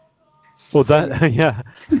 Well, that yeah.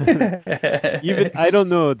 Even I don't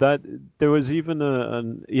know that there was even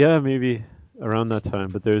maybe around that time,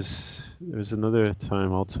 but there's another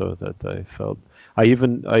time also that I felt. I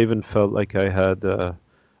even felt like I had a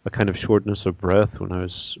kind of shortness of breath when I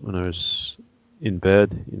was in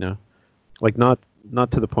bed. Like not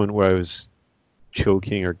to the point where I was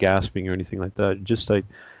choking or gasping or anything like that. Just I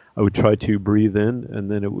would try to breathe in,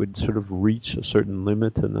 and then it would sort of reach a certain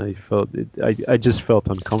limit, and I felt it. I just felt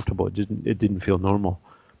uncomfortable. It didn't feel normal.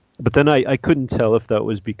 But then I couldn't tell if that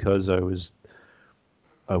was because I was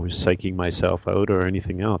psyching myself out or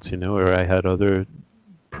anything else, or I had other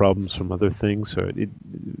problems from other things, or it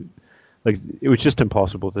was just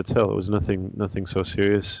impossible to tell. It was nothing so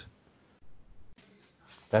serious.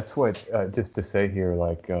 That's what, just to say here,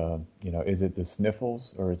 like, is it the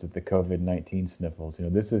sniffles or is it the COVID-19 sniffles?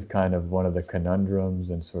 This is kind of one of the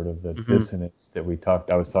conundrums and sort of the dissonance that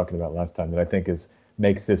I was talking about last time that I think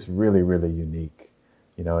makes this really, really unique.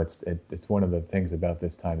 It's one of the things about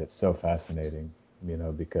this time that's so fascinating,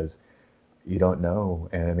 because you don't know.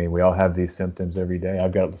 And I mean, we all have these symptoms every day.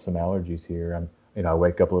 I've got some allergies here. I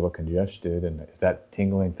wake up a little congested, and is that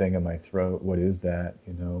tingling thing in my throat? What is that?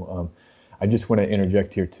 I just want to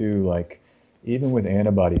interject here too, like, even with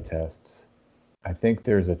antibody tests, I think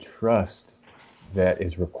there's a trust that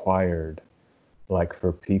is required, like,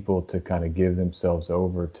 for people to kind of give themselves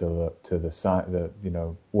over to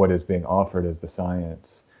the what is being offered as the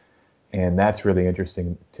science. And that's really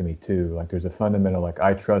interesting to me too. Like, there's a fundamental, like,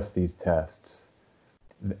 I trust these tests.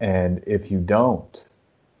 And if you don't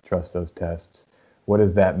trust those tests, what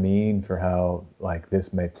does that mean for how, like,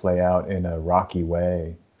 this may play out in a rocky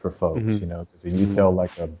way for folks? Because if you tell,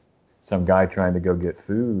 like, some guy trying to go get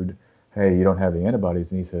food, hey, you don't have the antibodies,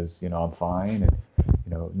 and he says, I'm fine, and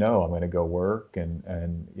no, I'm going to go work, and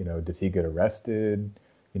does he get arrested?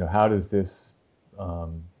 How does this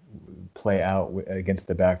play out against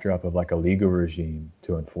the backdrop of, like, a legal regime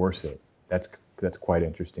to enforce it? That's quite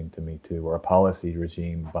interesting to me too, or a policy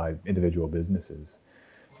regime by individual businesses.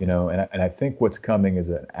 And I think what's coming is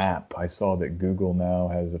an app. I saw that Google now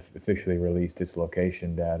has officially released its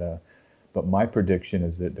location data, but my prediction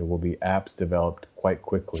is that there will be apps developed quite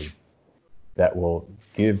quickly that will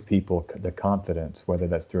give people the confidence, whether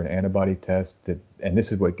that's through an antibody test, and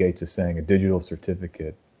this is what Gates is saying, a digital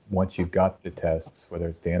certificate. Once you've got the tests, whether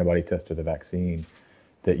it's the antibody test or the vaccine,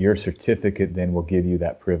 that your certificate then will give you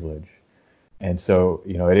that privilege. And so,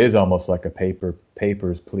 it is almost like a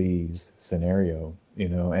papers, please scenario,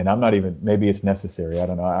 and I'm not even, maybe it's necessary. I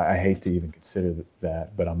don't know. I hate to even consider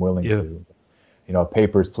that, but I'm willing to, a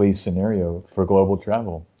papers, please scenario for global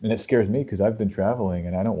travel. And it scares me because I've been traveling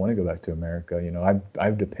and I don't want to go back to America.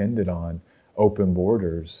 I've depended on open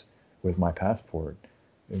borders with my passport,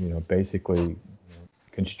 basically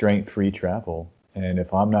constraint-free travel. And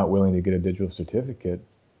if I'm not willing to get a digital certificate,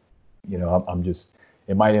 I'm just,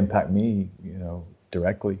 it might impact me,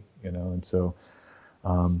 directly, and so.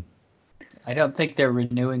 I don't think they're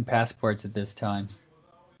renewing passports at this time.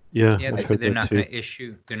 Yeah, they're not going to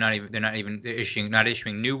issue. They're not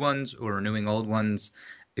issuing new ones or renewing old ones,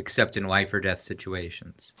 except in life or death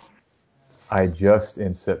situations. I just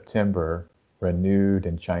in September renewed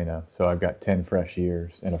in China, so I've got 10 fresh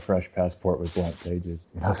years and a fresh passport with blank pages.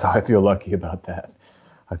 So I feel lucky about that.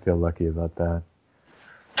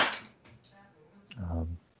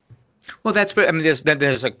 Well, that's what I mean.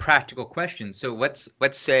 There's like practical questions. So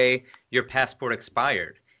let's say your passport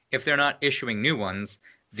expired. If they're not issuing new ones,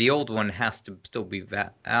 the old one has to still be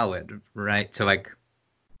valid, right? So, like,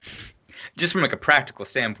 just from like a practical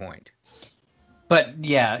standpoint. But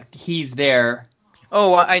yeah, he's there.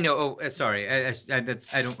 Oh, I know. Oh, sorry.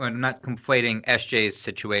 I'm not conflating SJ's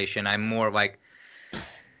situation. I'm more like,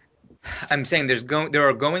 I'm saying there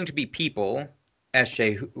are going to be people,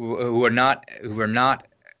 SJ, who are not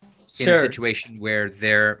in a situation where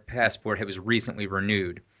their passport was recently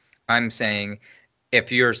renewed. I'm saying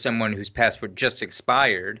if you're someone whose passport just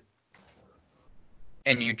expired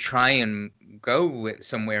and you try and go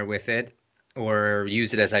somewhere with it or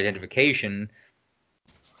use it as identification,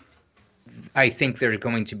 I think there's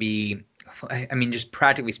going to be, I mean, just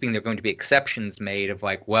practically speaking, there are going to be exceptions made of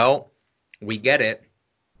like, well, we get it.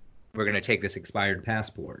 We're going to take this expired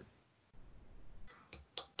passport.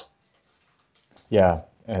 Yeah,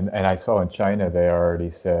 and I saw in China they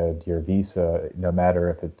already said your visa, no matter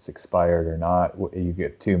if it's expired or not, you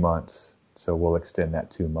get 2 months. So we'll extend that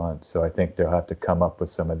 2 months. So I think they'll have to come up with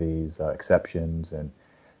some of these exceptions and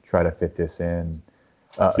try to fit this in.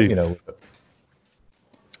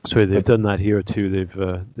 Sorry, they've done that here too.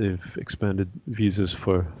 They've expanded visas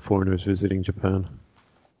for foreigners visiting Japan.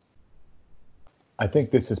 I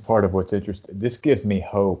think this is part of what's interesting. This gives me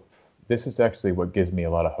hope. This is actually what gives me a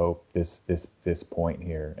lot of hope. This point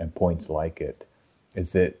here and points like it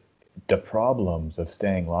is that the problems of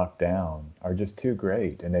staying locked down are just too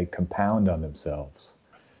great, and they compound on themselves.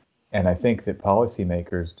 And I think that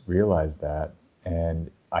policymakers realize that, and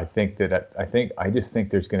I just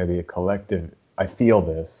think there's going to be a collective. I feel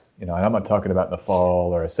this, and I'm not talking about in the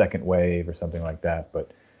fall or a second wave or something like that,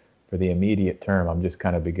 but for the immediate term, I'm just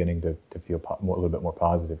kind of beginning to feel a little bit more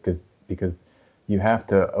positive because you have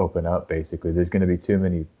to open up. Basically, there's going to be too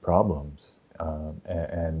many problems,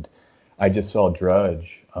 and I just saw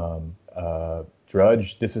Drudge.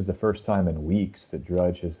 Drudge. This is the first time in weeks that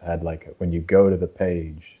Drudge has had, like, when you go to the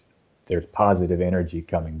page, there's positive energy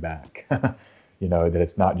coming back. That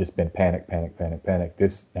it's not just been panic.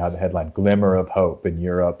 This now the headline, glimmer of hope in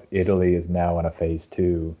Europe. Italy is now in a phase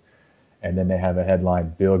 2. And then they have a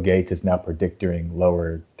headline, Bill Gates is now predicting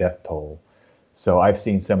lower death toll. So I've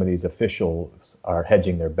seen some of these officials are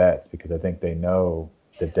hedging their bets because I think they know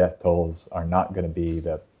the death tolls are not going to be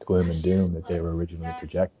the gloom and doom that they were originally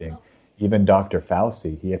projecting. Even Dr.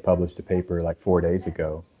 Fauci, he had published a paper like 4 days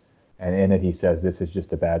ago. And in it, he says this is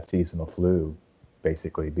just a bad seasonal flu,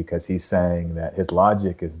 basically, because he's saying that his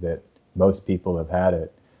logic is that most people have had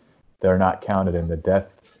it. They're not counted in the death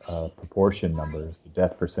proportion numbers, the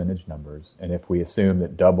death percentage numbers. And if we assume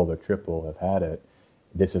that double or triple have had it,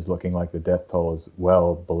 this is looking like the death toll is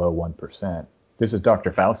well below 1%. This is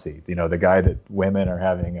Dr. Fauci, the guy that women are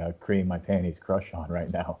having a cream my panties crush on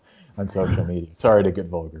right now on social media. Sorry to get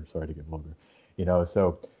vulgar. So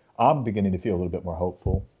I'm beginning to feel a little bit more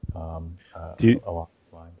hopeful along these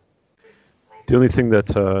lines. The only thing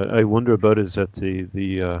that I wonder about is that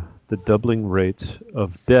the doubling rate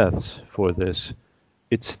of deaths for this,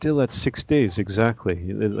 it's still at 6 days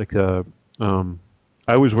exactly. Like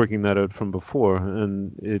I was working that out from before,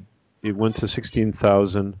 and it went to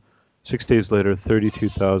 16,000. 6 days later,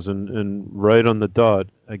 32,000, and right on the dot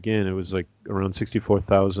again, it was like around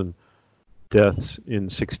 64,000 deaths in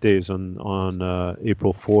 6 days on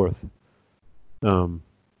April 4th.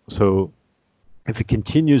 So if it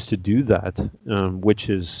continues to do that, which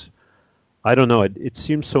is, I don't know, it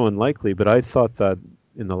seems so unlikely, but I thought that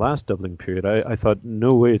in the last doubling period, I thought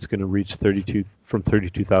no way it's going to reach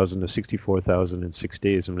 32,000 to 64,000 in 6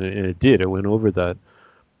 days, and it did. It went over that.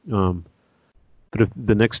 But if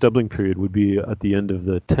the next doubling period would be at the end of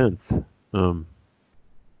the 10th,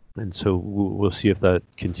 and so we'll see if that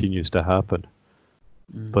continues to happen.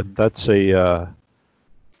 Mm-hmm. But that's a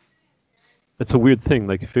weird thing.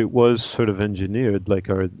 Like, if it was sort of engineered, like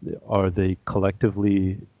are they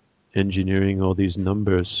collectively engineering all these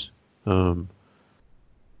numbers? Are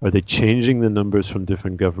they changing the numbers from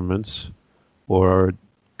different governments, or are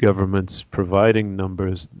governments providing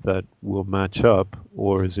numbers that will match up,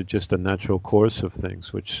 or is it just a natural course of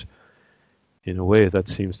things, which in a way that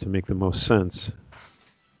seems to make the most sense?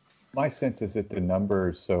 My sense is that the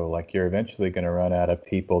numbers, so like you're eventually going to run out of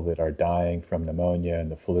people that are dying from pneumonia and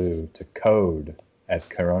the flu to code as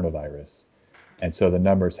coronavirus. And so the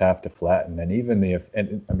numbers have to flatten. And even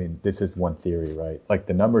this is one theory, right? Like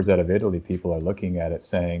the numbers out of Italy, people are looking at it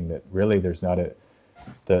saying that really there's not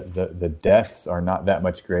the deaths are not that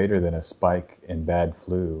much greater than a spike in bad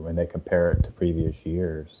flu, and they compare it to previous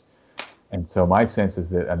years. And so my sense is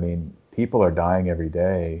that, people are dying every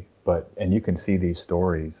day, and you can see these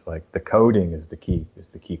stories, like the coding is the key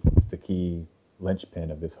linchpin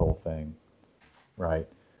of this whole thing, right?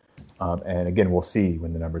 And again, we'll see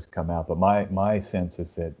when the numbers come out. But my sense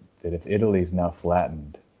is that if Italy's now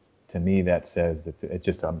flattened, to me that says that it's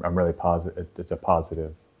just I'm really positive. It's a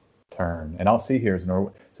positive turn. And I'll see here.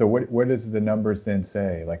 So what does the numbers then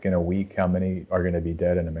say? Like in a week, how many are going to be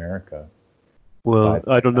dead in America? Well,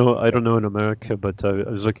 I don't know in America, but I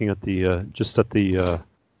was looking at the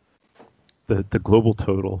global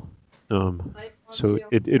total. So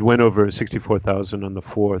it went over 64,000 on the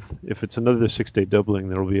 4th. If it's another 6-day doubling,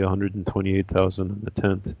 there will be 128,000 on the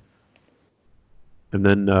 10th. And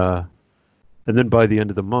then by the end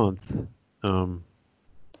of the month,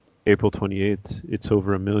 April 28th, it's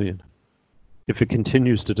over 1 million. If it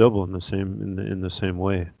continues to double in the same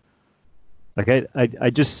way, like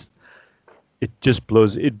it just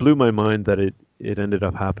blew my mind that it ended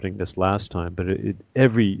up happening this last time. But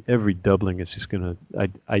every doubling is just gonna,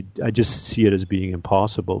 I just see it as being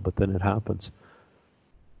impossible. But then it happens.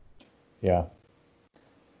 Yeah.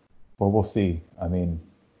 Well, we'll see. I mean,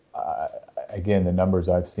 again, the numbers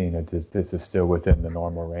I've seen are just, this is still within the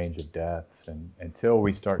normal range of deaths, and until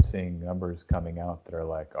we start seeing numbers coming out that are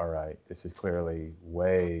like, all right, this is clearly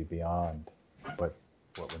way beyond what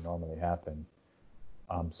would normally happen,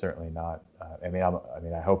 I'm certainly not. I mean,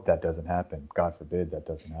 I hope that doesn't happen. God forbid that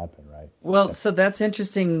doesn't happen, right? Well, so that's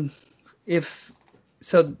interesting.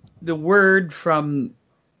 So the word from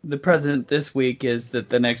the president this week is that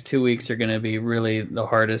the next 2 weeks are going to be really the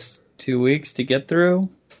hardest 2 weeks to get through.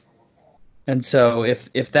 And so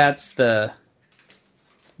if that's the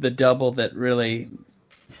double that really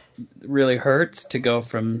hurts, to go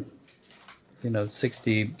from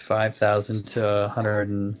 65,000 to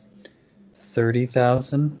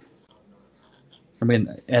 130,000. I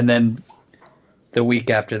mean, and then the week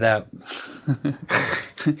after that,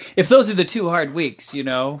 if those are the 2 hard weeks,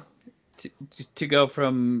 to go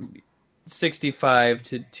from 65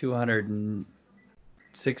 to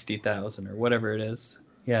 260,000 or whatever it is.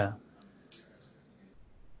 Yeah.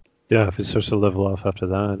 Yeah, if it starts to level off after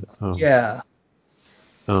that. Yeah.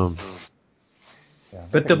 Yeah,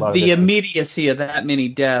 But the immediacy of that many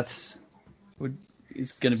deaths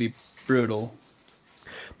is going to be brutal.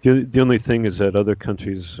 The only thing is that other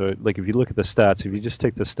countries, like if you look at the stats, if you just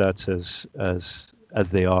take the stats as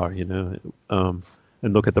they are,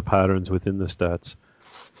 and look at the patterns within the stats,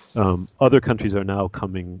 other countries are now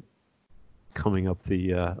coming up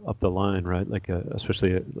the line, right? Like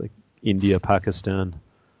especially like India, Pakistan,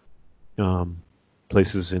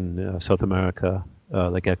 places in South America,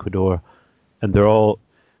 like Ecuador, and they're all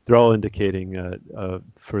indicating a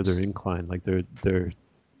further incline. Like they're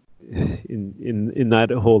in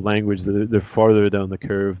that whole language, they're farther down the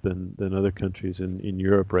curve than other countries in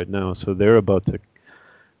Europe right now. So they're about to,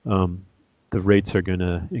 the rates are going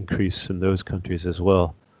to increase in those countries as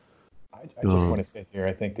well. I just want to say here,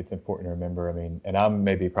 I think it's important to remember, I mean, and I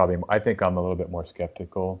think I'm a little bit more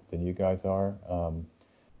skeptical than you guys are.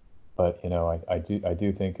 But I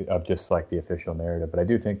do think of just like the official narrative, but I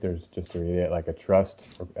do think there's just a trust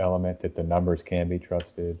element that the numbers can be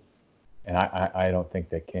trusted, and I don't think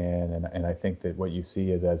they can, and I think that what you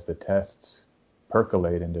see is as the tests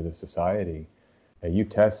percolate into the society, you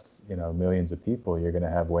test millions of people, you're going to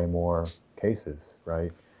have way more cases,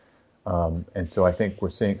 right? And so I think we're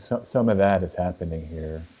seeing some of that is happening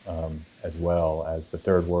here, as well as the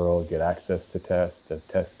third world get access to tests, as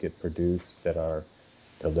tests get produced that are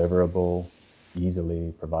deliverable,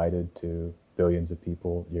 easily provided to billions of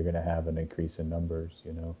people, you're going to have an increase in numbers,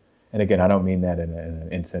 And again, I don't mean that in an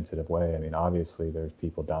insensitive way. I mean, obviously, there's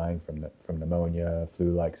people dying from pneumonia,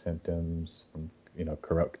 flu-like symptoms, from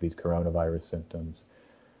these coronavirus symptoms.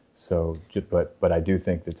 So, but I do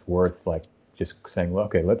think it's worth just saying, well,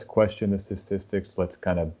 okay, let's question the statistics. Let's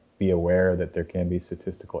kind of be aware that there can be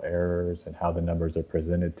statistical errors and how the numbers are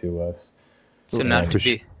presented to us. So not to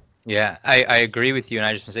be. Yeah, I agree with you, and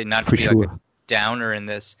I just want to say not to be like a downer in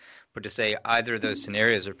this, but to say either of those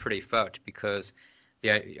scenarios are pretty fucked because,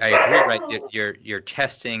 yeah, I agree, right? That your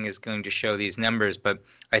testing is going to show these numbers, but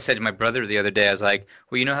I said to my brother the other day, I was like,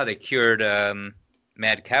 well, you know how they cured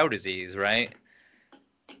mad cow disease, right?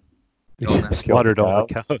 Slaughtered all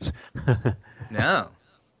the cows. No,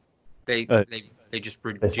 they just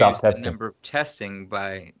reduced the number of testing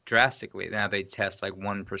by drastically. Now they test like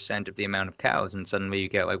 1% of the amount of cows, and suddenly you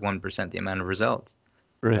get like 1% the amount of results.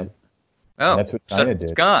 Right. Oh, that's what China did.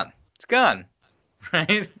 It's gone. It's gone.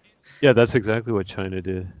 Right. Yeah, that's exactly what China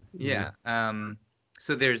did. Yeah.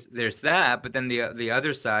 So there's that, but then the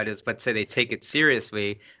other side is, let's say they take it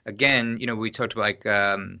seriously. Again, we talked about like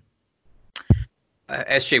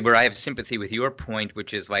SJ, where I have sympathy with your point,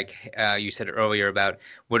 which is like you said earlier about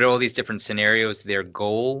what are all these different scenarios, their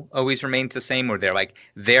goal always remains the same, or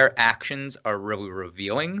their actions are really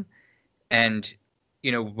revealing. And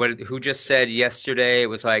who just said yesterday, it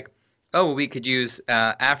was like, oh, we could use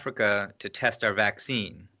Africa to test our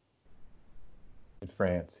vaccine. In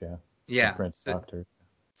France, yeah. Yeah. French doctors.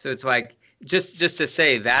 So it's like just to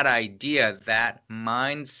say that idea, that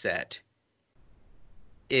mindset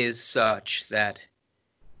is such that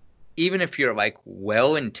even if you're like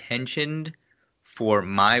well-intentioned for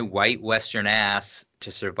my white Western ass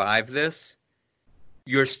to survive this,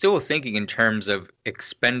 you're still thinking in terms of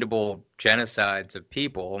expendable genocides of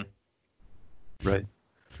people. Right.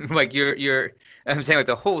 Like I'm saying, like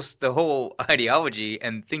the whole ideology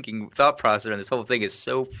and thought process on this whole thing is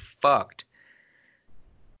so fucked.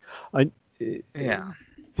 Yeah.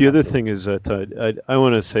 The other thing is that I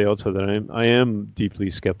want to say also that I am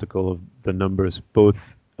deeply skeptical of the numbers,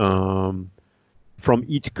 both from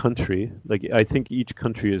each country. Like I think each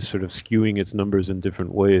country is sort of skewing its numbers in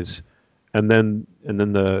different ways, and then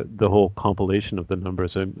the whole compilation of the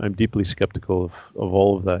numbers. I'm deeply skeptical of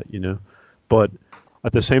all of that, but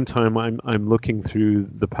at the same time, I'm looking through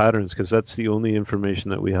the patterns because that's the only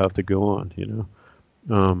information that we have to go on.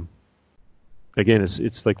 Again,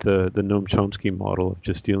 it's like the Noam Chomsky model of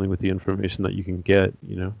just dealing with the information that you can get.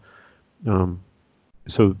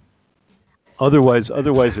 So otherwise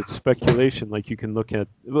it's speculation. Like you can look at.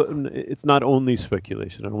 Well, it's not only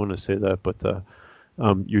speculation. I don't want to say that, but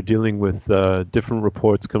you're dealing with different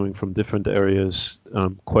reports coming from different areas,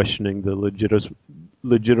 questioning the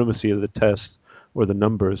legitimacy of the test or the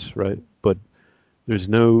numbers, right? But there's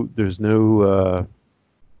no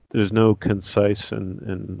concise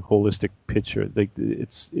and holistic picture. Like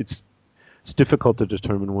it's difficult to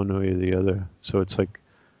determine one way or the other. So it's like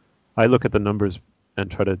I look at the numbers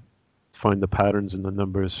and try to find the patterns in the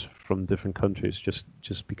numbers from different countries,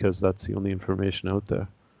 just because that's the only information out there.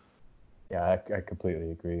 Yeah, I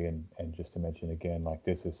completely agree. And just to mention again, like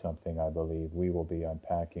this is something I believe we will be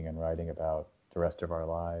unpacking and writing about the rest of our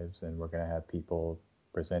lives, and we're going to have people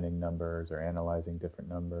presenting numbers or analyzing different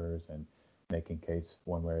numbers and making case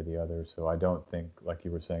one way or the other. So I don't think, like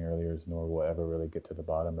you were saying earlier, nor will ever really get to the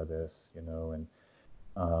bottom of this, and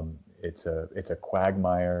it's a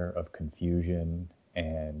quagmire of confusion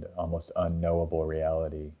and almost unknowable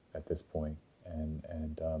reality at this point. And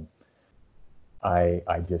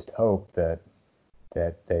I just hope that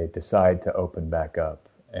they decide to open back up.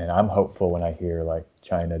 And I'm hopeful when I hear like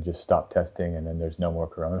China just stop testing and then there's no more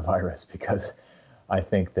coronavirus, because I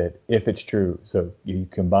think that if it's true, so you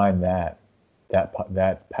combine that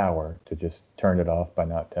power to just turn it off by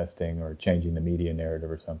not testing or changing the media narrative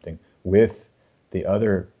or something, with the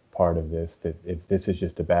other part of this, that if this is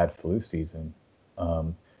just a bad flu season,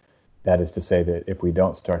 that is to say that if we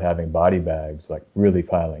don't start having body bags like really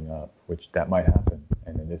piling up, which that might happen,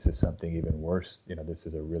 and then this is something even worse, this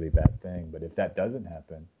is a really bad thing. But if that doesn't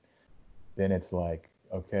happen, then it's like,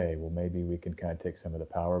 okay, well maybe we can kind of take some of the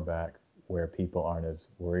power back where people aren't as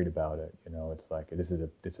worried about it. It's like this is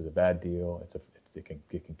a bad deal. It can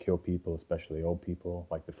kill people, especially old people,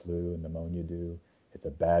 like the flu and pneumonia do. It's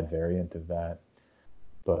a bad variant of that.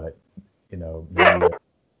 But maybe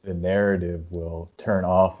the narrative will turn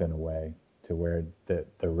off in a way to where the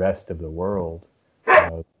rest of the world,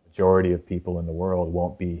 the majority of people in the world,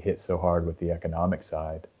 won't be hit so hard with the economic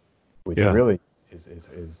side, which really is.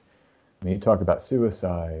 I mean, you talk about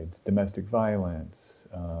suicides, domestic violence,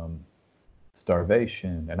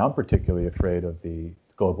 starvation, and I'm particularly afraid of the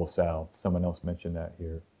global south. Someone else mentioned that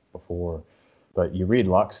here before, but you read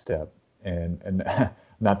Lockstep, and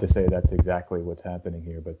not to say that's exactly what's happening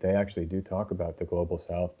here, but they actually do talk about the global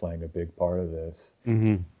south playing a big part of this.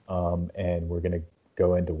 Mm-hmm. And we're going to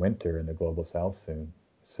go into winter in the global south soon.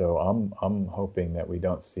 So I'm hoping that we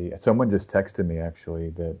don't see. Someone just texted me actually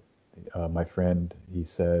that my friend, he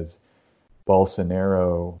says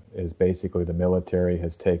Bolsonaro is basically the military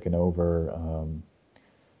has taken over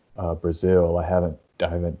Brazil. I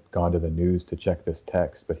haven't gone to the news to check this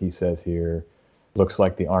text, but he says here, looks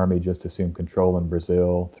like the army just assumed control in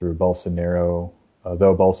Brazil through Bolsonaro.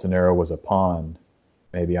 Though Bolsonaro was a pawn,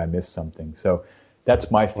 maybe I missed something. So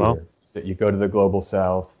that's my fear, that you go to the global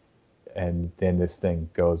south and then this thing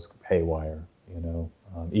goes haywire,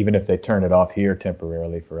 even if they turn it off here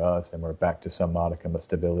temporarily for us and we're back to some modicum of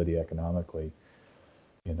stability economically,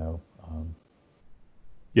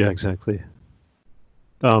 Yeah, exactly.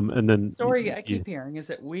 And then the story I keep hearing is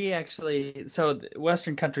that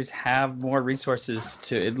Western countries have more resources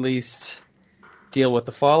to at least deal with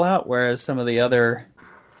the fallout, whereas some of the other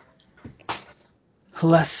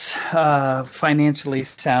less financially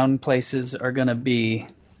sound places are going to be,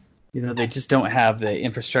 they just don't have the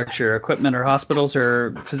infrastructure, equipment, or hospitals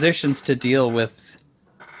or physicians to deal with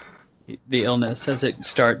the illness as it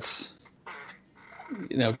starts,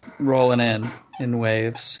 rolling in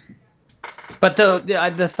waves. But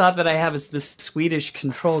the thought that I have is the Swedish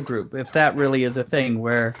control group, if that really is a thing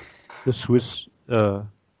where the Swiss,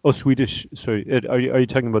 Swedish. Sorry, are you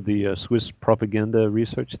talking about the Swiss propaganda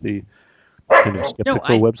research, the kind of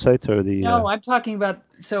skeptical website, or the? No, I'm talking about.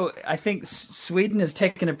 So I think Sweden has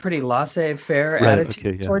taken a pretty laissez-faire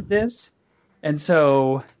attitude toward this, And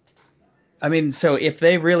so, I mean, so if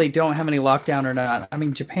they really don't have any lockdown or not, I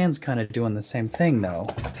mean, Japan's kind of doing the same thing though.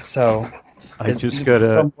 So I just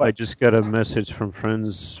got a message from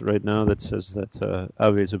friends right now that says that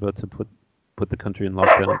Abe is about to put the country in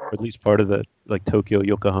lockdown, or at least part of it, like Tokyo,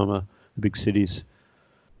 Yokohama, the big cities.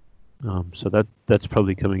 So that's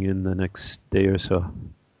probably coming in the next day or so.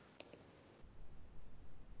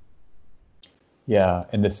 Yeah,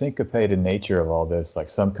 and the syncopated nature of all this, like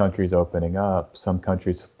some countries opening up, some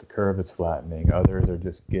countries the curve is flattening, others are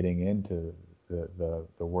just getting into the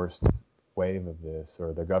worst wave of this,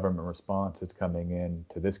 or the government response is coming in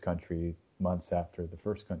to this country months after the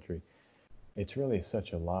first country. It's really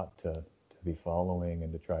such a lot to be following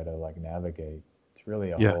and to try to like navigate. It's really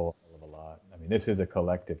a whole hell of a lot. I mean, this is a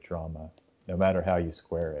collective trauma, no matter how you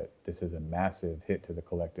square it. This is a massive hit to the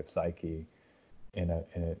collective psyche. And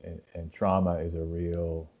trauma is a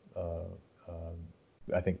real,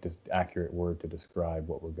 I think, just accurate word to describe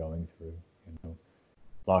what we're going through. You know,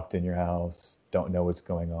 locked in your house, don't know what's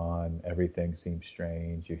going on, everything seems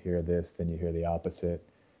strange. You hear this, then you hear the opposite.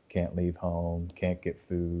 Can't leave home, can't get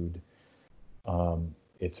food.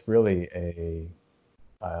 It's really a,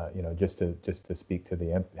 just to speak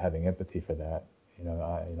to having empathy for that.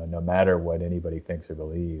 No matter what anybody thinks or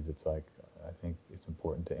believes, it's like I think it's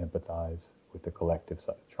important to empathize with the collective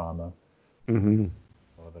trauma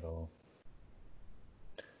of it all.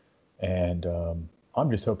 And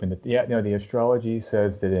I'm just hoping that, the astrology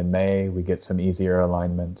says that in May we get some easier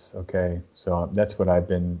alignments. Okay, so that's what I've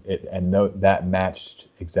been, that matched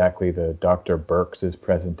exactly the Dr. Birx's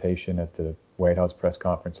presentation at the White House press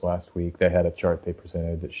conference last week. They had a chart they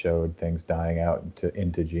presented that showed things dying out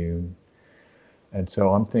into June. And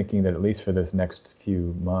so I'm thinking that at least for this next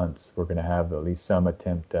few months, we're going to have at least some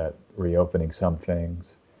attempt at reopening some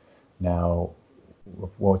things. Now,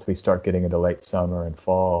 once we start getting into late summer and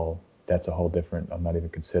fall, that's a whole different, I'm not even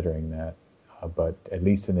considering that. But at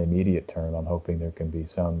least in the immediate term, I'm hoping there can be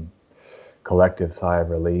some collective sigh of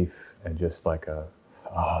relief and just like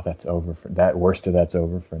that's over, that worst of that's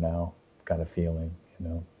over for now kind of feeling,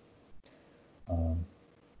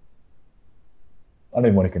 I don't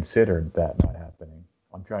even want to consider that not happening.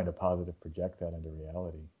 I'm trying to positive project that into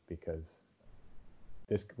reality because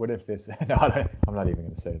what if this, no, I'm not even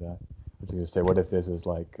going to say that. I was going to say, what if this is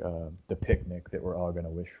like the picnic that we're all going to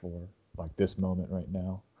wish for, like this moment right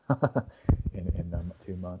now in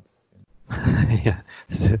 2 months. Yeah,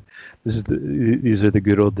 these are the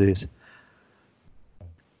good old days.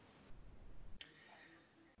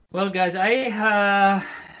 Well, guys, I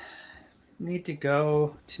need to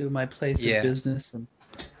go to my place of business and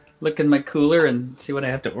look in my cooler and see what I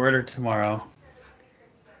have to order tomorrow.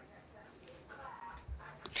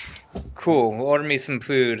 Cool. We'll order me some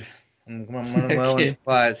food. I'm running low on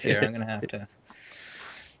supplies here. I'm going to have to.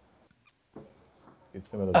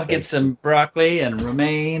 I'll get some broccoli and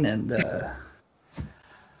romaine and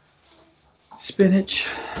spinach.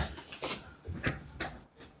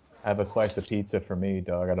 Have a slice of pizza for me,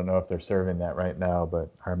 Doug. I don't know if they're serving that right now,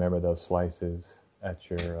 but I remember those slices at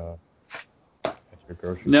your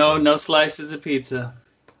grocery store. No slices of pizza.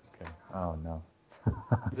 Okay. Oh no.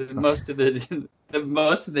 Most of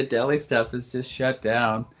the deli stuff is just shut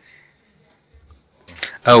down.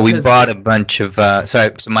 Oh, we bought a bunch of.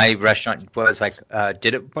 So my restaurant was like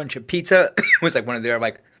did a bunch of pizza. It was like one of their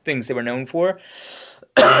like things they were known for.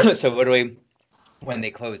 So literally, when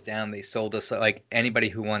they closed down, they sold us like anybody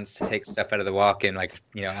who wants to take stuff out of the walk-in, like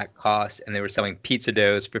at cost, and they were selling pizza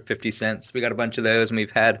doughs for 50 cents. We got a bunch of those, and we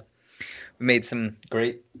made some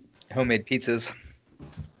great homemade pizzas.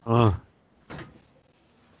 Oh.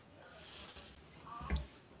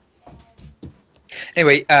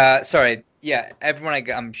 Anyway, sorry. Yeah,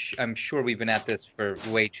 everyone. I'm sure we've been at this for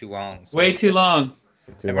way too long. So way too long.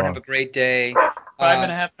 Everyone have a great day.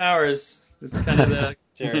 5.5 hours. It's kind of the.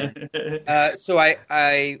 Sure. So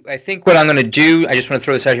I think what I'm going to do, I just want to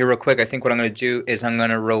throw this out here real quick. I think what I'm going to do is I'm going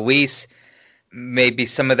to release maybe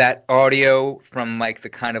some of that audio from like the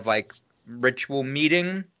kind of like ritual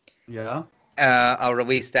meeting. Yeah. I'll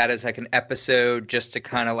release that as like an episode just to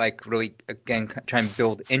kind of like really, again, try and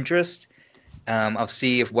build interest. I'll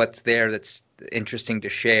see if what's there that's interesting to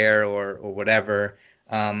share or whatever.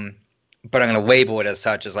 But I'm going to label it as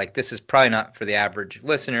such as like, this is probably not for the average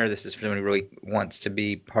listener. This is for someone who really wants to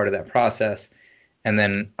be part of that process. And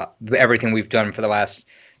then everything we've done for the last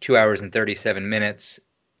 2 hours and 37 minutes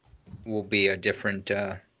will be a different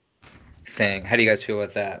thing. How do you guys feel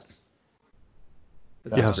with that?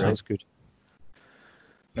 Yeah, sounds good.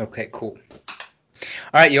 Okay, cool.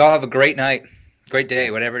 All right, you all have a great night, great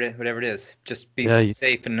day, whatever it is. Just be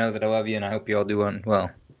safe and know that I love you, and I hope you all do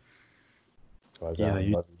well. Yeah,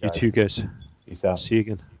 you too, guys. Peace out. See you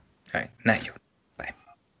again. All right. Night.